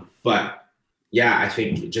 yeah, But yeah, I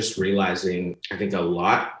think just realizing, I think a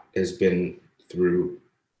lot has been through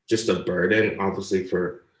just a burden, obviously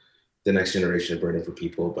for the next generation, a burden for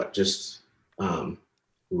people, but just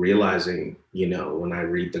realizing, you know, when I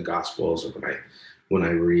read the Gospels, or when I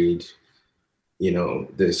read, you know,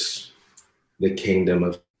 the kingdom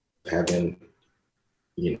of heaven,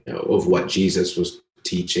 you know, of what Jesus was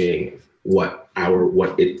teaching, what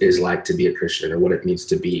it is like to be a Christian, or what it means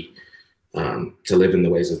to be, to live in the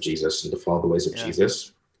ways of Jesus and to follow the ways of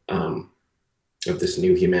Jesus, of this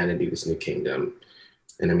new humanity, this new kingdom.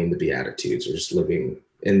 And I mean, the Beatitudes, or just living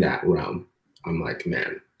in that realm. I'm like,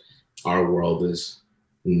 man, our world is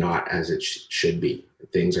not as it should be.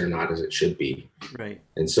 Things are not as it should be. Right.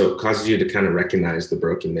 And so it causes you to kind of recognize the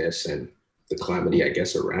brokenness and the calamity, I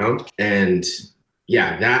guess, around. And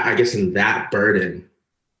yeah, that, I guess, in that burden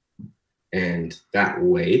and that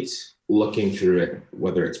weight, looking through it,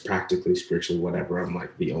 whether it's practically, spiritually, whatever, I'm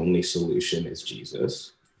like, the only solution is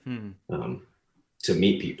Jesus. To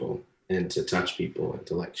meet people and to touch people and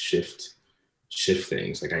to like shift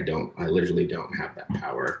things. Like I literally don't have that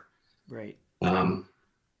power. Right.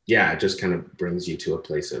 Yeah, it just kind of brings you to a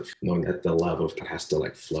place of knowing that the love of God has to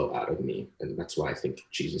like flow out of me. And that's why I think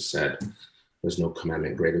Jesus said, there's no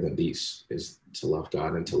commandment greater than these, is to love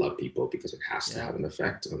God and to love people, because it has to have an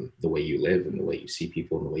effect on the way you live and the way you see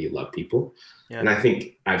people and the way you love people. And I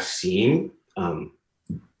think I've seen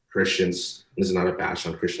Christians, this is not a bash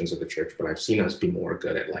on Christians of the church, but I've seen us be more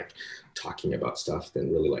good at like talking about stuff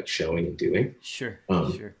than really like showing and doing. Sure.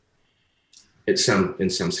 It's in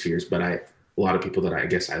some spheres, but a lot of people that I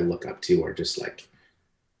guess I look up to are just like,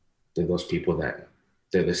 they're those people that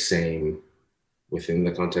they're the same within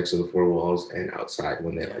the context of the four walls and outside,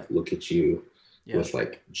 when they like look at you with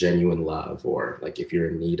like genuine love, or like if you're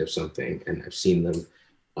in need of something. And I've seen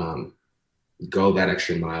them go that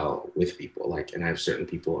extra mile with people. Like, and I have certain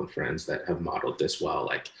people and friends that have modeled this well.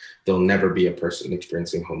 Like, there'll never be a person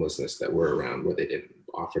experiencing homelessness that we're around where they didn't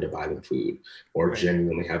offer to buy them food or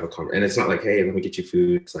genuinely have a conversation. And it's not like, hey, let me get you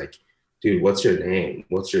food. It's like, dude, what's your name?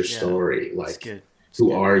 What's your story? Like,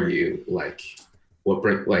 who are you? Like, what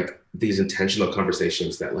bring, like, these intentional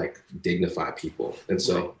conversations that like dignify people. And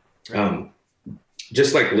so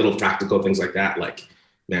just like little practical things like that, like,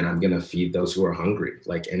 man, I'm going to feed those who are hungry.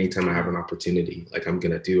 Like, anytime I have an opportunity, like, I'm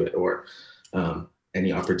going to do it. Or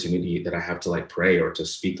any opportunity that I have to like pray or to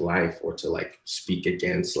speak life or to like speak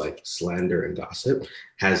against like slander and gossip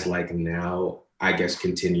has like now, I guess,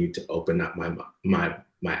 continued to open up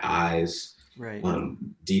my eyes,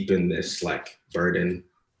 deepen this like burden,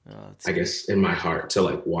 I guess, in my heart to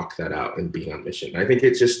like walk that out and being on mission. I think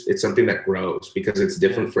it's something that grows because it's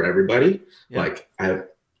different for everybody. Like,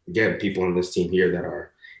 again, people on this team here that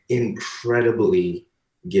are incredibly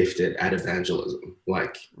gifted at evangelism,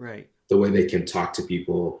 like the way they can talk to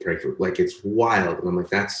people, pray for, like, it's wild. And I'm like,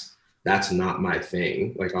 that's not my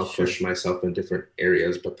thing. Like, I'll push myself in different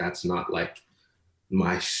areas, but that's not like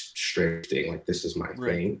my straight thing. Like, this is my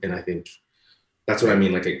thing. And I think that's what I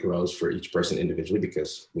mean. Like, it grows for each person individually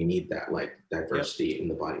because we need that like diversity in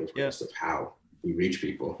the body of Christ of how we reach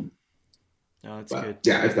people. No, that's good.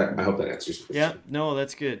 Yeah, I hope that answers your question. Yeah, no,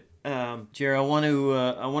 that's good. Jer, I want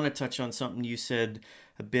to touch on something you said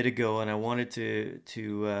a bit ago, and I wanted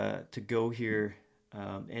to go here.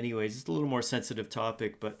 Anyways, it's a little more sensitive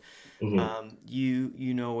topic, but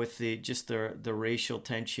you know, with the racial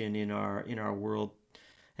tension in our world,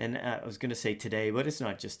 and I was going to say today, but it's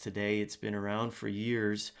not just today. It's been around for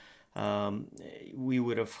years. We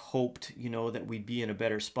would have hoped, you know, that we'd be in a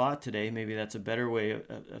better spot today. Maybe that's a better way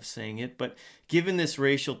of saying it. But given this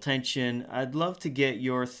racial tension, I'd love to get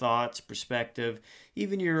your thoughts, perspective,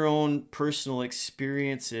 even your own personal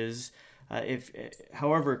experiences, if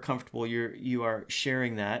however comfortable you are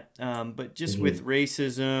sharing that. But just with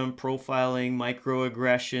racism, profiling,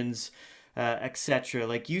 microaggressions, etc.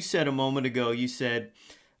 Like you said a moment ago, you said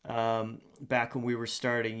back when we were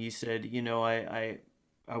starting, you said, you know, I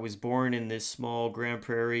was born in this small Grand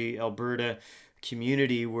Prairie, Alberta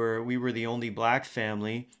community where we were the only black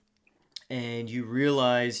family, and you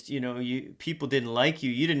realized, you know, people didn't like you.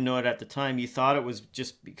 You didn't know it at the time. You thought it was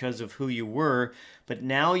just because of who you were, but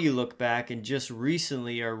now you look back and just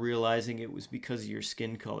recently are realizing it was because of your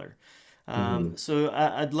skin color. So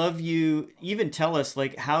I'd love you even tell us,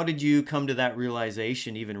 like, how did you come to that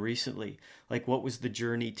realization even recently? Like, what was the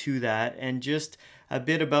journey to that? And just a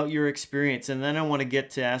bit about your experience. And then I want to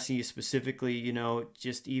get to asking you specifically, you know,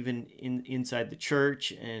 just even inside the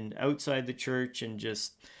church and outside the church, and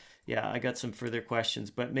just, I got some further questions,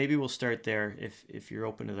 but maybe we'll start there if you're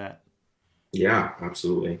open to that. Yeah,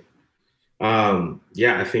 absolutely.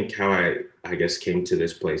 I think how I guess came to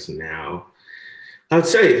this place now, I would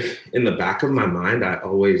say in the back of my mind, I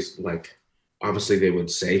always, like, obviously they would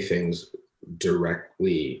say things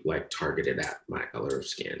directly like targeted at my color of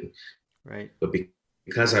skin. Right. But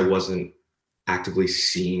because I wasn't actively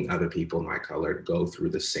seeing other people my color go through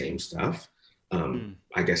the same stuff,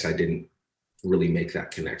 I guess I didn't really make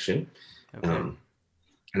that connection. Okay.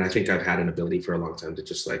 And I think I've had an ability for a long time to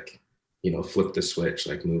just like, you know, flip the switch,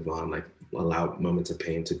 like move on, like allow moments of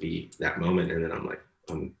pain to be that moment. And then I'm like,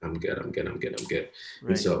 I'm good. Right.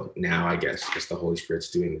 And so now I guess just the Holy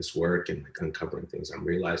Spirit's doing this work and like uncovering things. I'm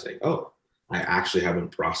realizing, oh, I actually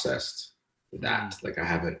haven't processed that. Like I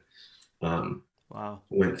haven't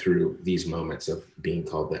went through these moments of being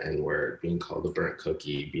called the N-word, being called the burnt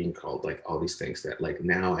cookie, being called like all these things that like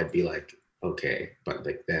now I'd be like, okay, but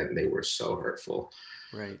like then they were so hurtful.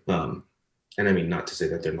 Right. And I mean, not to say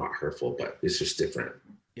that they're not hurtful, but it's just different.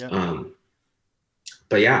 Yeah.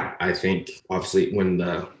 But yeah, I think obviously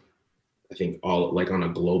I think all like on a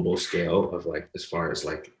global scale of like, as far as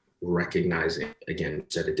like recognizing, again,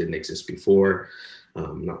 said it didn't exist before,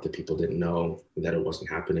 not that people didn't know that it wasn't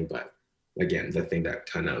happening, but again, the thing that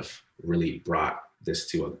kind of really brought this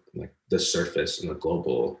to like the surface and a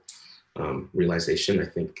global realization, I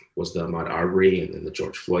think, was the Ahmaud Arbery and then the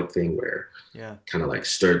George Floyd thing, where kind of like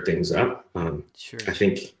stirred things up. Sure. I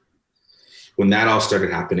think when that all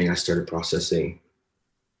started happening, I started processing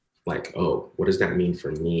like, oh, what does that mean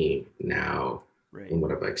for me now? Right. And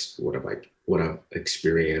what I've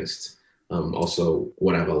experienced, also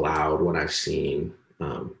what I've allowed, what I've seen,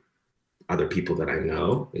 other people that I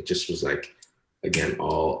know. It just was like, again, a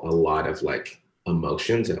lot of like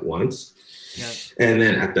emotions at once. Yeah. And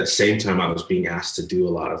then at the same time, I was being asked to do a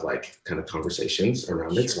lot of like kind of conversations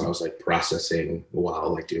around it. So I was like processing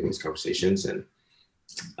while like doing these conversations. And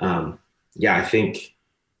I think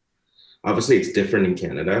obviously it's different in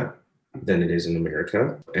Canada than it is in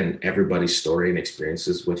America, and everybody's story and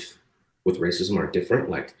experiences with racism are different.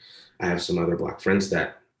 Like I have some other Black friends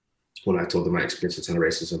that when I told them I experienced a ton of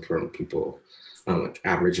racism from people like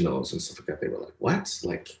Aboriginals and stuff like that, they were like, what?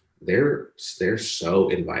 Like they're so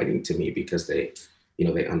inviting to me because they, you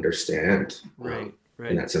know, they understand right.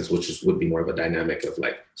 in that sense, which would be more of a dynamic of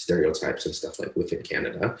like stereotypes and stuff like within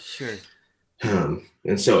Canada. Sure.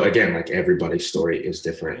 And so again, like everybody's story is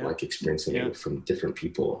different, like experiencing it from different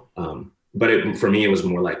people. But for me, it was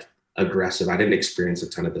more like aggressive. I didn't experience a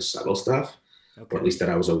ton of the subtle stuff, or at least that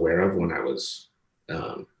I was aware of when I was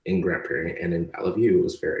in Grant Prairie and in Bellevue. It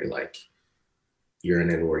was very like, you're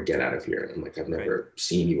an N-word, get out of here. And I'm like, I've never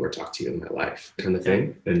seen you or talked to you in my life kind of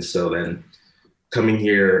thing. And so then coming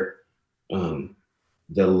here,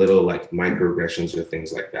 the little like microaggressions or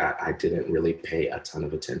things like that, I didn't really pay a ton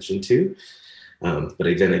of attention to. But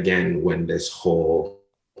then again, when this whole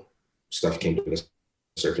stuff came to the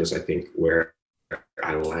surface, I think where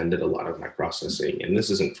I landed a lot of my processing, and this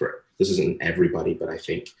isn't everybody, but I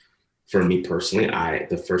think for me personally,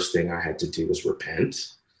 the first thing I had to do was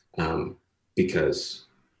repent, because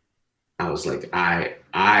I was like, I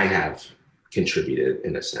have contributed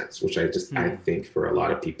in a sense, which I think for a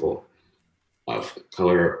lot of people of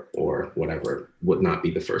color or whatever would not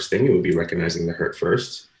be the first thing. It would be recognizing the hurt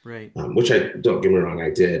first. Right. Which I, don't get me wrong, I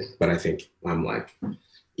did, but I think I'm like,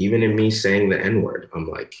 even in me saying the N-word, I'm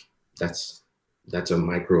like, that's a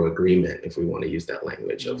micro agreement, if we want to use that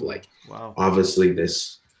language of like, obviously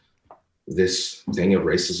this thing of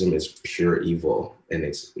racism is pure evil, and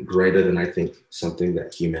it's greater than I think something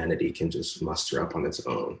that humanity can just muster up on its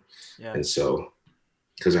own. Yeah. And so,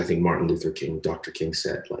 because I think Dr. King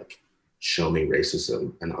said like, show me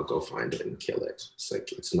racism and I'll go find it and kill it. It's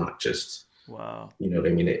like, it's not just, you know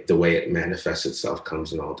what I mean? The way it manifests itself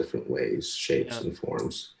comes in all different ways, shapes and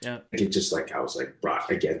forms. Yeah. It just like, I was like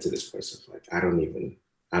brought again to this place of like, I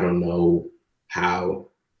don't know how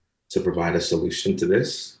to provide a solution to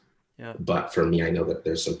this. Yeah. But for me, I know that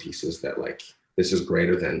there's some pieces that like, this is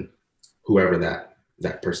greater than whoever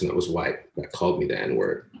that person that was white that called me the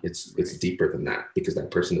N-word. It's deeper than that, because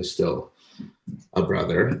that person is still a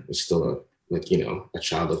brother, is still a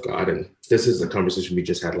child of God. And this is the conversation we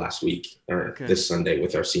just had last week, or this Sunday,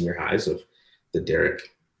 with our senior highs of the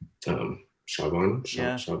Derek Chauvin,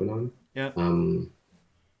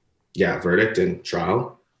 verdict and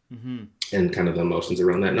trial, and kind of the emotions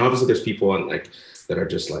around that. And obviously there's people that are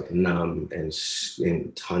just like numb and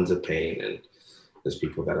in tons of pain, and there's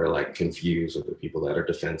people that are like confused, or the people that are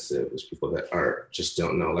defensive, there's people that are just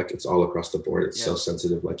don't know. Like it's all across the board. It's so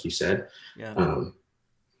sensitive, like you said. Yeah.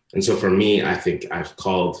 And so for me, I think I've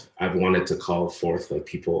wanted to call forth like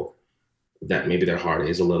people that maybe their heart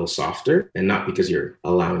is a little softer, and not because you're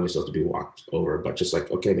allowing yourself to be walked over, but just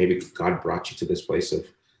like, okay, maybe God brought you to this place of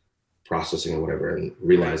processing or whatever, and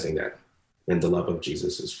realizing that, and the love of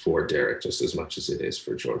Jesus is for Derek just as much as it is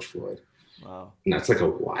for George Floyd. Wow. And that's like a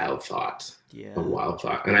wild thought. Yeah. A wild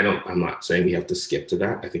thought. And I'm not saying we have to skip to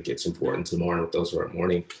that. I think it's important to mourn with those who are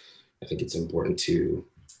mourning. I think it's important to,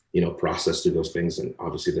 process through those things. And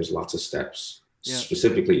obviously there's lots of steps,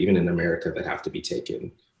 specifically even in America, that have to be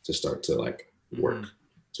taken to start to like work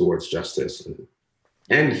towards justice.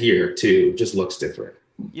 And here too, just looks different.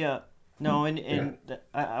 Yeah. No, and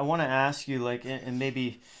I want to ask you, like, and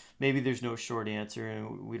maybe there's no short answer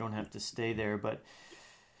and we don't have to stay there, but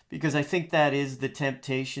because I think that is the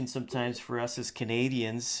temptation sometimes for us as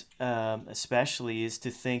Canadians, especially, is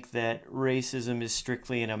to think that racism is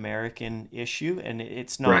strictly an American issue, and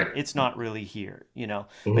it's not. Right. It's not really here.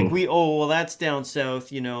 Like well, that's down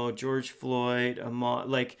south. George Floyd,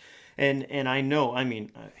 like, and I know. I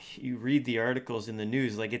mean, you read the articles in the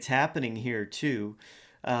news, like it's happening here too.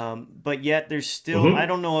 But yet there's still, I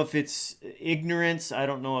don't know if it's ignorance. I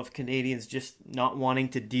don't know if Canadians just not wanting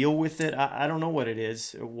to deal with it. I don't know what it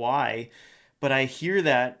is, or why, but I hear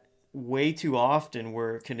that way too often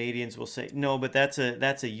where Canadians will say, no, but that's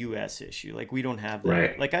a US issue. Like we don't have that.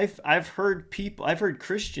 Right. Like I've heard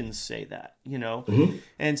Christians say that,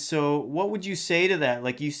 And so what would you say to that?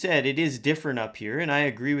 Like you said, it is different up here, and I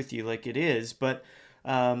agree with you, like it is, but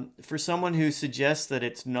for someone who suggests that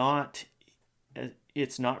it's not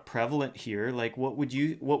prevalent here, like what would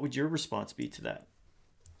your response be to that?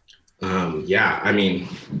 I mean,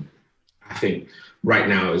 I think right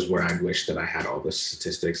now is where I'd wish that I had all the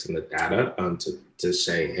statistics and the data to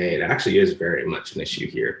say, hey, it actually is very much an issue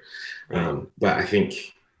here. Right. But I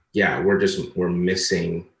think, we're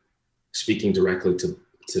missing, speaking directly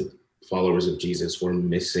to followers of Jesus, we're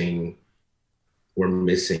missing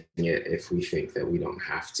it if we think that we don't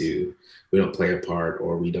play a part,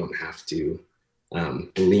 or we don't have to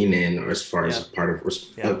lean in, or as far as part of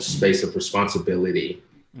a space of responsibility.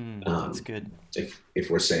 That's good. If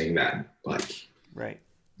we're saying that, like, right,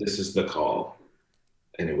 this is the call,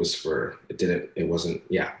 and it wasn't.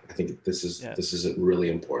 I think this isn't really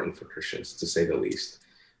important for Christians, to say the least.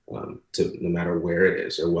 To no matter where it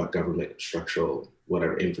is or what government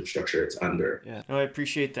whatever infrastructure it's under. Yeah, no, I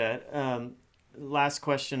appreciate that. Last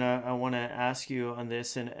question I want to ask you on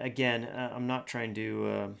this, and again, I'm not trying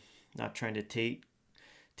to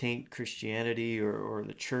taint Christianity or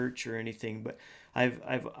the church or anything, but I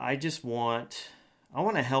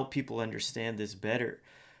want to help people understand this better,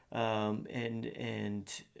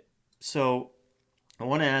 and so I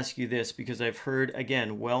want to ask you this, because I've heard,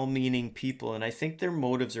 again, well-meaning people, and I think their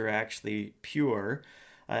motives are actually pure.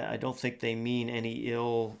 I don't think they mean any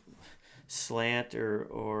ill slant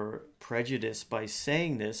or prejudice by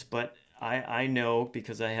saying this, but I know,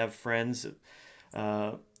 because I have friends,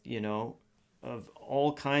 of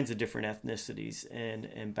all kinds of different ethnicities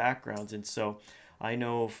and backgrounds, and so I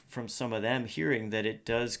know from some of them hearing that it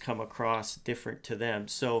does come across different to them.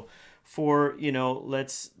 So for,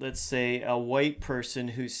 let's say a white person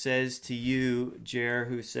who says to you, Jer,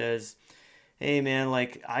 who says, hey man,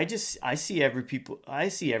 like I see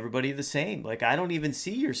everybody the same. Like I don't even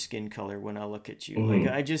see your skin color when I look at you. Like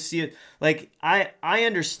I just see it. Like I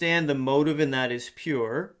understand the motive in that is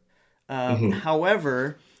pure.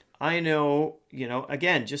 However, I know,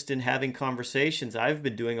 again, just in having conversations, I've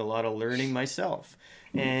been doing a lot of learning myself.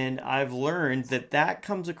 And I've learned that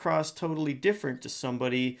comes across totally different to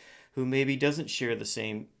somebody who maybe doesn't share the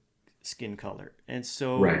same skin color. And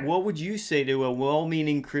so What would you say to a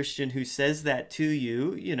well-meaning Christian who says that to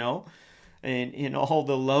you, and in all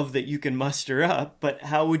the love that you can muster up, but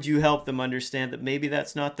how would you help them understand that maybe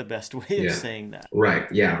that's not the best way of saying that? Right.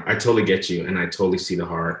 Yeah, I totally get you. And I totally see the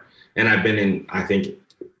heart. And I've been in, I think,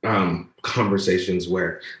 conversations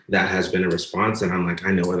where that has been a response, and I'm like,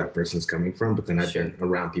 I know where that person's coming from, but then I've been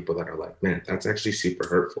around people that are like, man, that's actually super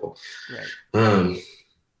hurtful. Right.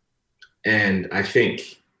 And I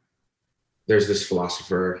think there's this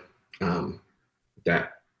philosopher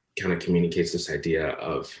that kind of communicates this idea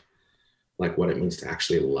of like what it means to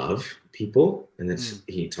actually love people. And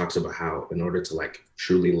he talks about how in order to like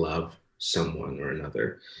truly love someone or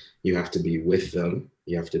another, you have to be with them,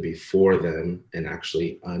 you have to be for them, and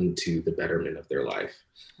actually unto the betterment of their life.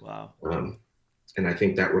 Wow. And I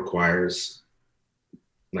think that requires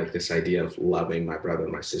like this idea of loving my brother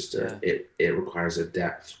and my sister. It requires a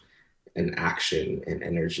depth and action and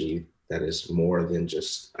energy that is more than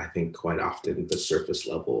just, I think quite often, the surface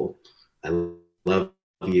level. I love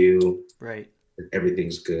you. Right.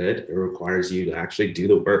 Everything's good. It requires you to actually do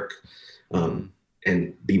the work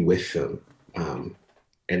and be with them.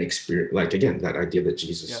 And experience, like, again, that idea that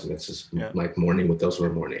Jesus is like mourning with those who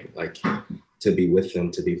are mourning, like to be with them,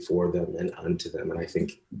 to be for them and unto them. And I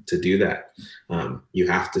think to do that, you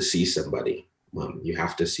have to see somebody. You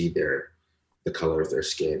have to see their the color of their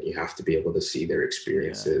skin. You have to be able to see their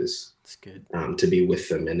experiences. That's good. To be with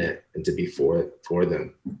them in it and to be for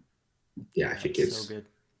them. Yeah, I think it's so good.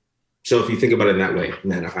 So if you think about it in that way,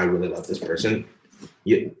 man, if I really love this person,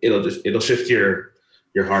 it'll shift your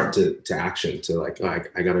heart to action, to like, oh,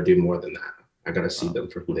 I got to do more than that. I got to see them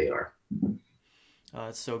for who they are.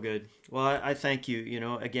 It's so good. Well, I thank you. You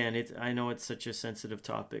know, again, I know it's such a sensitive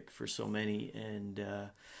topic for so many,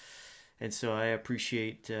 and so I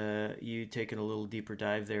appreciate you taking a little deeper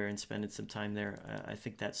dive there and spending some time there. I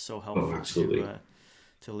think that's so helpful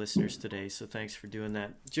to listeners today. So thanks for doing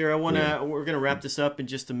that, Jared. We're gonna wrap this up in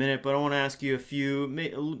just a minute, but I want to ask you a few,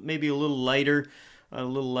 maybe a little lighter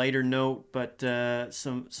note, but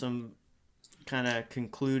some kind of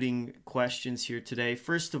concluding questions here today.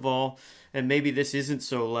 First of all, and maybe this isn't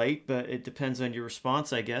so light, but it depends on your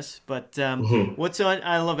response, I guess. But what's on?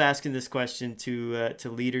 I love asking this question to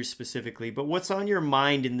leaders specifically. But what's on your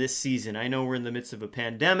mind in this season? I know we're in the midst of a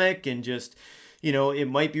pandemic, and just, you know, it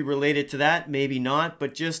might be related to that, maybe not.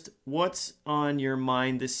 But just what's on your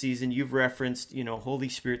mind this season? You've referenced, you know, Holy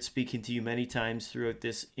Spirit speaking to you many times throughout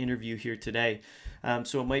this interview here today.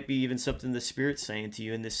 So it might be even something the Spirit's saying to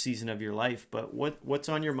you in this season of your life. But what's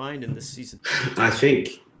on your mind in this season? I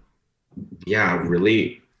think,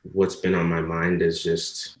 really what's been on my mind is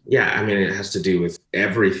just, I mean, it has to do with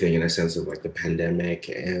everything in a sense of like the pandemic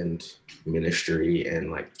and ministry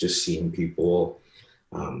and like just seeing people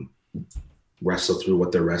wrestle through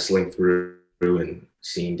what they're wrestling through and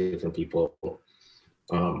seeing different people,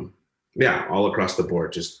 all across the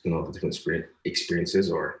board, just, you know, the different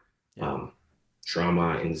experiences or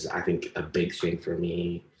trauma. And I think a big thing for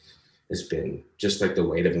me has been just like the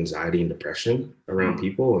weight of anxiety and depression around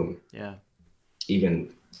people, and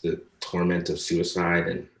even the torment of suicide.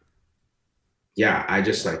 And I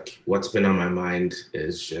just like, what's been on my mind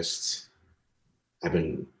is just, I've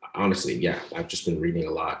just been reading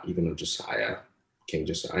a lot, even of King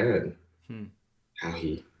Josiah, and how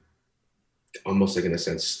he almost like in a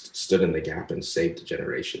sense stood in the gap and saved a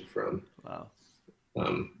generation from,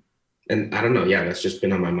 and I don't know, that's just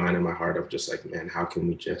been on my mind and my heart of just like, man, how can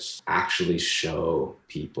we just actually show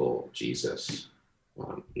people Jesus?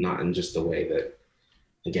 Not in just the way that,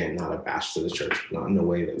 again, not a bash to the church, not in the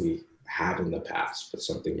way that we have in the past, but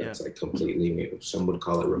something that's like completely new. Some would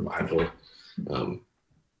call it revival,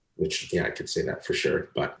 which, I could say that for sure.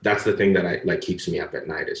 But that's the thing that I like keeps me up at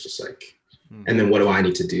night, is just like, and then what do I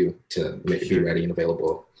need to do to be ready and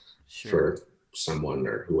available for someone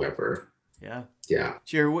or whoever?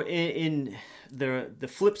 Jared, in the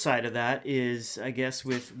flip side of that is, I guess,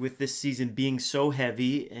 with this season being so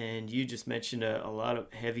heavy, and you just mentioned a lot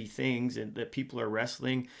of heavy things and that people are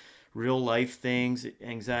wrestling, real life things,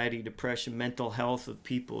 anxiety, depression, mental health of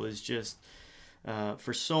people is just,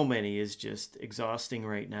 for so many, is just exhausting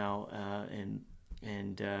right now.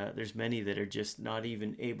 And there's many that are just not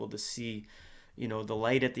even able to see, you know, the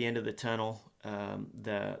light at the end of the tunnel,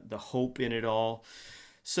 the hope in it all.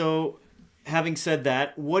 So, having said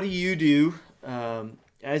that, what do you do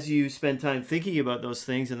as you spend time thinking about those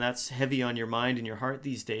things, and that's heavy on your mind and your heart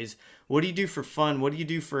these days? What do you do for fun? What do you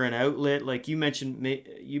do for an outlet? Like you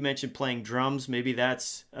mentioned playing drums. Maybe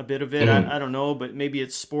that's a bit of it. I don't know, but maybe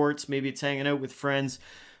it's sports. Maybe it's hanging out with friends.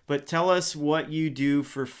 But tell us what you do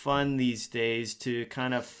for fun these days to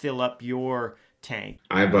kind of fill up your tank.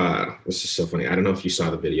 This is so funny. I don't know if you saw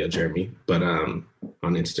the video, Jeremy, but on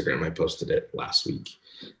Instagram, I posted it last week.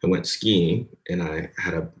 I went skiing and I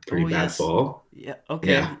had a pretty bad fall. Yeah.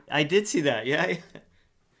 Okay. Yeah. I did see that. Yeah.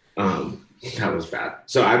 That was bad.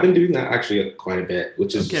 So I've been doing that actually quite a bit,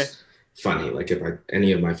 which is just funny. Like if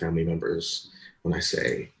any of my family members, when I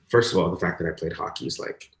say, first of all, the fact that I played hockey is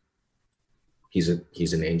like, he's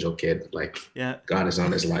an angel kid. Like God is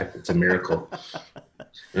on his life. It's a miracle.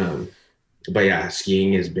 But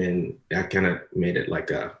skiing has been, I kind of made it like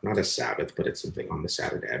not a Sabbath, but it's something on the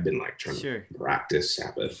Saturday. I've been like trying to practice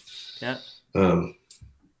Sabbath.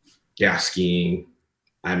 Skiing.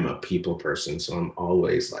 I'm a people person, so I'm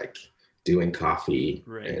always like doing coffee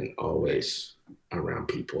and always around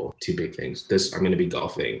people. Two big things. I'm going to be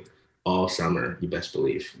golfing all summer. You best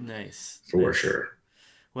believe. Nice. For sure.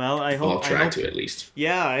 Well, I'll try to at least.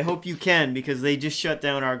 Yeah, I hope you can, because they just shut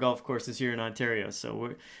down our golf courses here in Ontario.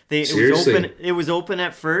 So it was open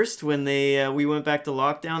at first when we went back to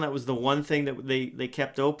lockdown. That was the one thing that they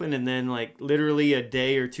kept open, and then like literally a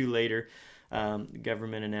day or two later, the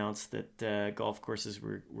government announced that golf courses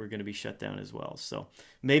were going to be shut down as well. So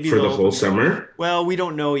maybe for the whole summer. Well, we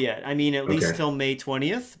don't know yet. I mean, at least till May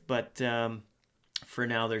 20th, but. For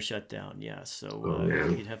now, they're shut down. Yeah, so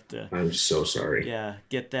man. you'd have to. I'm so sorry. Yeah,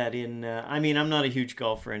 get that in. I mean, I'm not a huge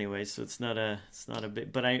golfer anyway, so it's not a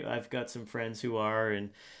big. But I've got some friends who are,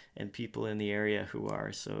 and people in the area who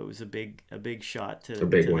are. So it was a big shot to a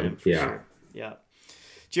big to one. them for Yeah. sure. Yeah.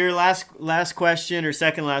 Jerry, last question, or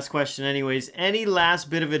second last question anyways. Any last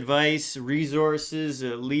bit of advice, resources,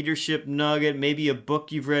 a leadership nugget, maybe a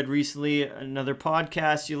book you've read recently, another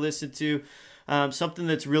podcast you listened to, something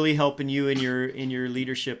that's really helping you in your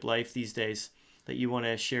leadership life these days that you want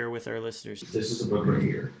to share with our listeners? This is a book right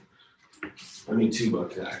here. I mean, two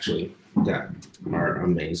books actually that are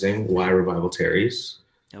amazing. Why Revival Tarries.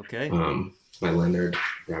 Okay. By Leonard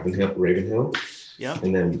Ravenhill. Yeah.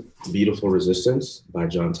 And then Beautiful Resistance by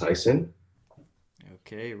John Tyson.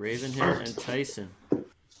 Okay, Ravenhill and Tyson.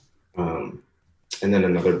 And then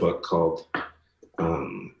another book called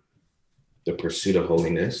The Pursuit of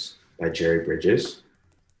Holiness by Jerry Bridges.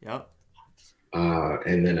 Yep.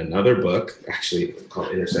 And then another book actually called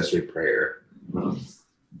Intercessory Prayer.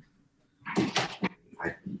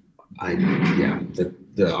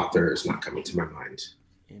 The author is not coming to my mind.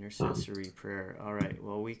 Intercessory Prayer. All right.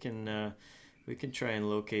 Well, we can try and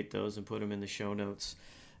locate those and put them in the show notes.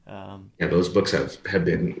 Those books have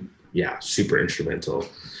been super instrumental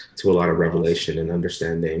to a lot of revelation and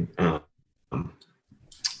understanding.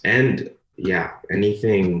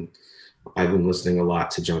 Anything. I've been listening a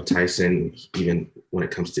lot to John Tyson, even when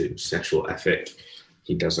it comes to sexual ethic.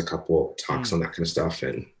 He does a couple talks on that kind of stuff,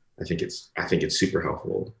 and I think it's super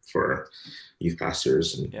helpful for youth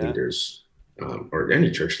pastors and leaders, or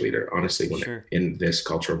any church leader, honestly, in this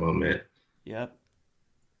cultural moment. Yep.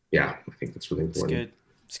 Yeah, I think that's really important.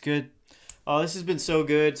 It's good. Oh, this has been so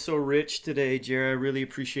good, so rich today, Jared. I really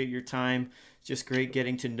appreciate your time. Just great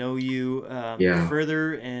getting to know you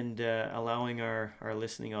further, and allowing our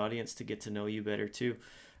listening audience to get to know you better too.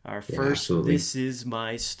 Our first, absolutely. This is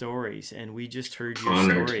my stories, and we just heard your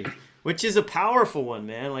story, which is a powerful one,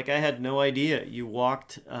 man. Like, I had no idea you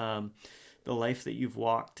walked the life that you've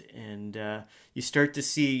walked, and you start to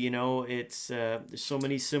see, it's there's so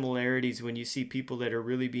many similarities when you see people that are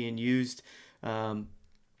really being used in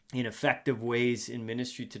effective ways in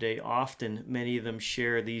ministry today. Often, many of them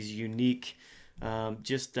share these unique,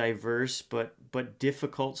 just diverse but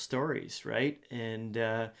difficult stories, right? And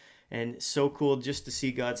so cool just to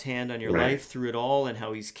see God's hand on your life through it all, and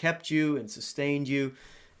how He's kept you and sustained you,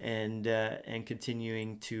 and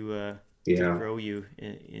continuing to grow you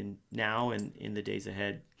in now and in the days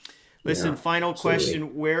ahead. Listen, final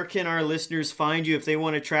question: where can our listeners find you if they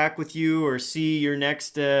want to track with you or see your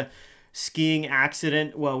next skiing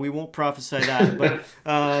accident? Well, we won't prophesy that, but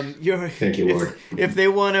thank you, Lord. If they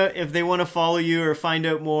want to follow you or find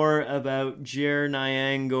out more about Jer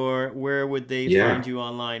Nyangor, where would they find you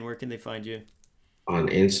online? Where can they find you? On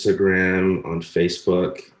Instagram, on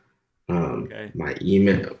Facebook. My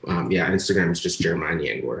email, Instagram is just Jeremiah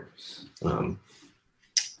Nyangor.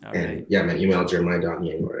 My email,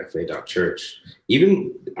 jeremiah.nyangor@fa.church.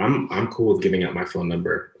 Even I'm cool with giving out my phone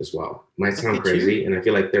number as well. Might sound crazy, and I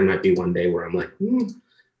feel like there might be one day where I'm like,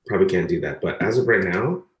 probably can't do that. But as of right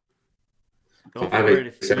now, go for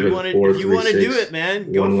it. If you want to do it,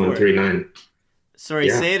 man, go for it. 1139. Sorry,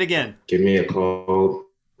 say it again. Give me a call.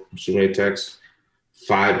 Shoot me a text.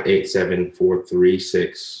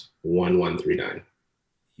 587-436-1139.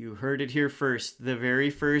 You heard it here first. The very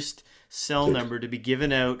first cell number to be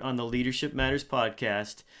given out on the Leadership Matters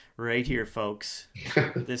podcast, right here, folks.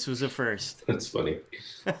 This was a first. That's funny.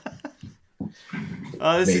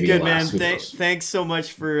 This is good, man. Thanks so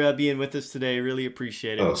much for being with us today. Really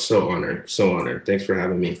appreciate it. Oh, so honored. Thanks for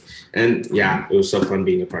having me. And it was so fun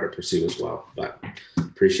being a part of Pursue as well. But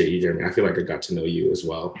appreciate you, Jeremy. I feel like I got to know you as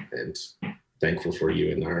well, and thankful for you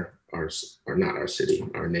in our not our city,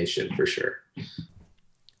 our nation, for sure.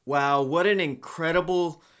 Wow, what an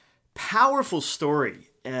incredible, powerful story.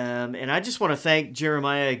 And I just want to thank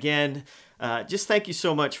Jeremiah again. Just thank you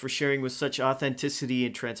so much for sharing with such authenticity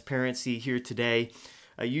and transparency here today.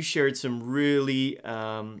 You shared some really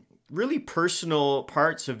personal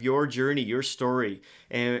parts of your journey, your story,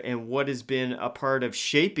 and what has been a part of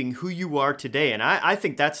shaping who you are today. And I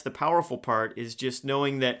think that's the powerful part, is just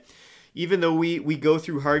knowing that even though we go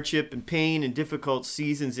through hardship and pain and difficult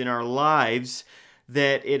seasons in our lives,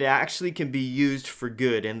 that it actually can be used for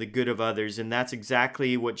good and the good of others. And that's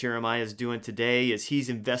exactly what Jeremiah is doing today, is he's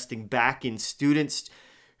investing back in students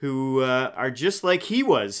who are just like he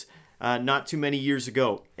was not too many years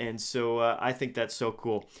ago. And so I think that's so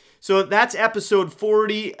cool. So that's episode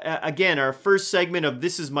 40. Again, our first segment of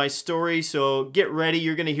This Is My Story. So get ready.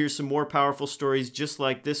 You're going to hear some more powerful stories just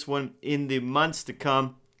like this one in the months to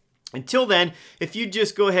come. Until then, if you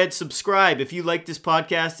just go ahead, subscribe. If you like this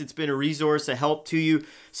podcast, it's been a resource, a help to you.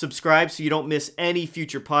 Subscribe so you don't miss any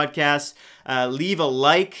future podcasts. Leave a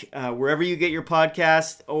like wherever you get your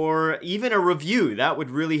podcast, or even a review. That would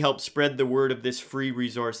really help spread the word of this free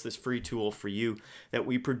resource, this free tool for you that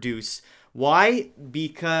we produce. Why?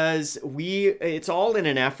 Because it's all in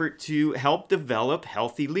an effort to help develop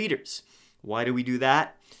healthy leaders. Why do we do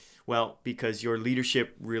that? Well, because your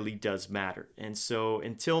leadership really does matter. And so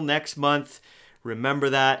until next month, remember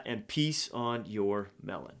that, and peace on your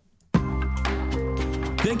melon.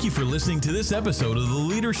 Thank you for listening to this episode of the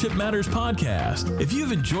Leadership Matters podcast. If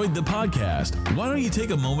you've enjoyed the podcast, why don't you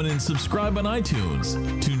take a moment and subscribe on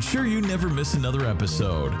iTunes to ensure you never miss another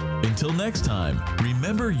episode. Until next time,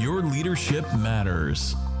 remember your leadership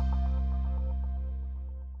matters.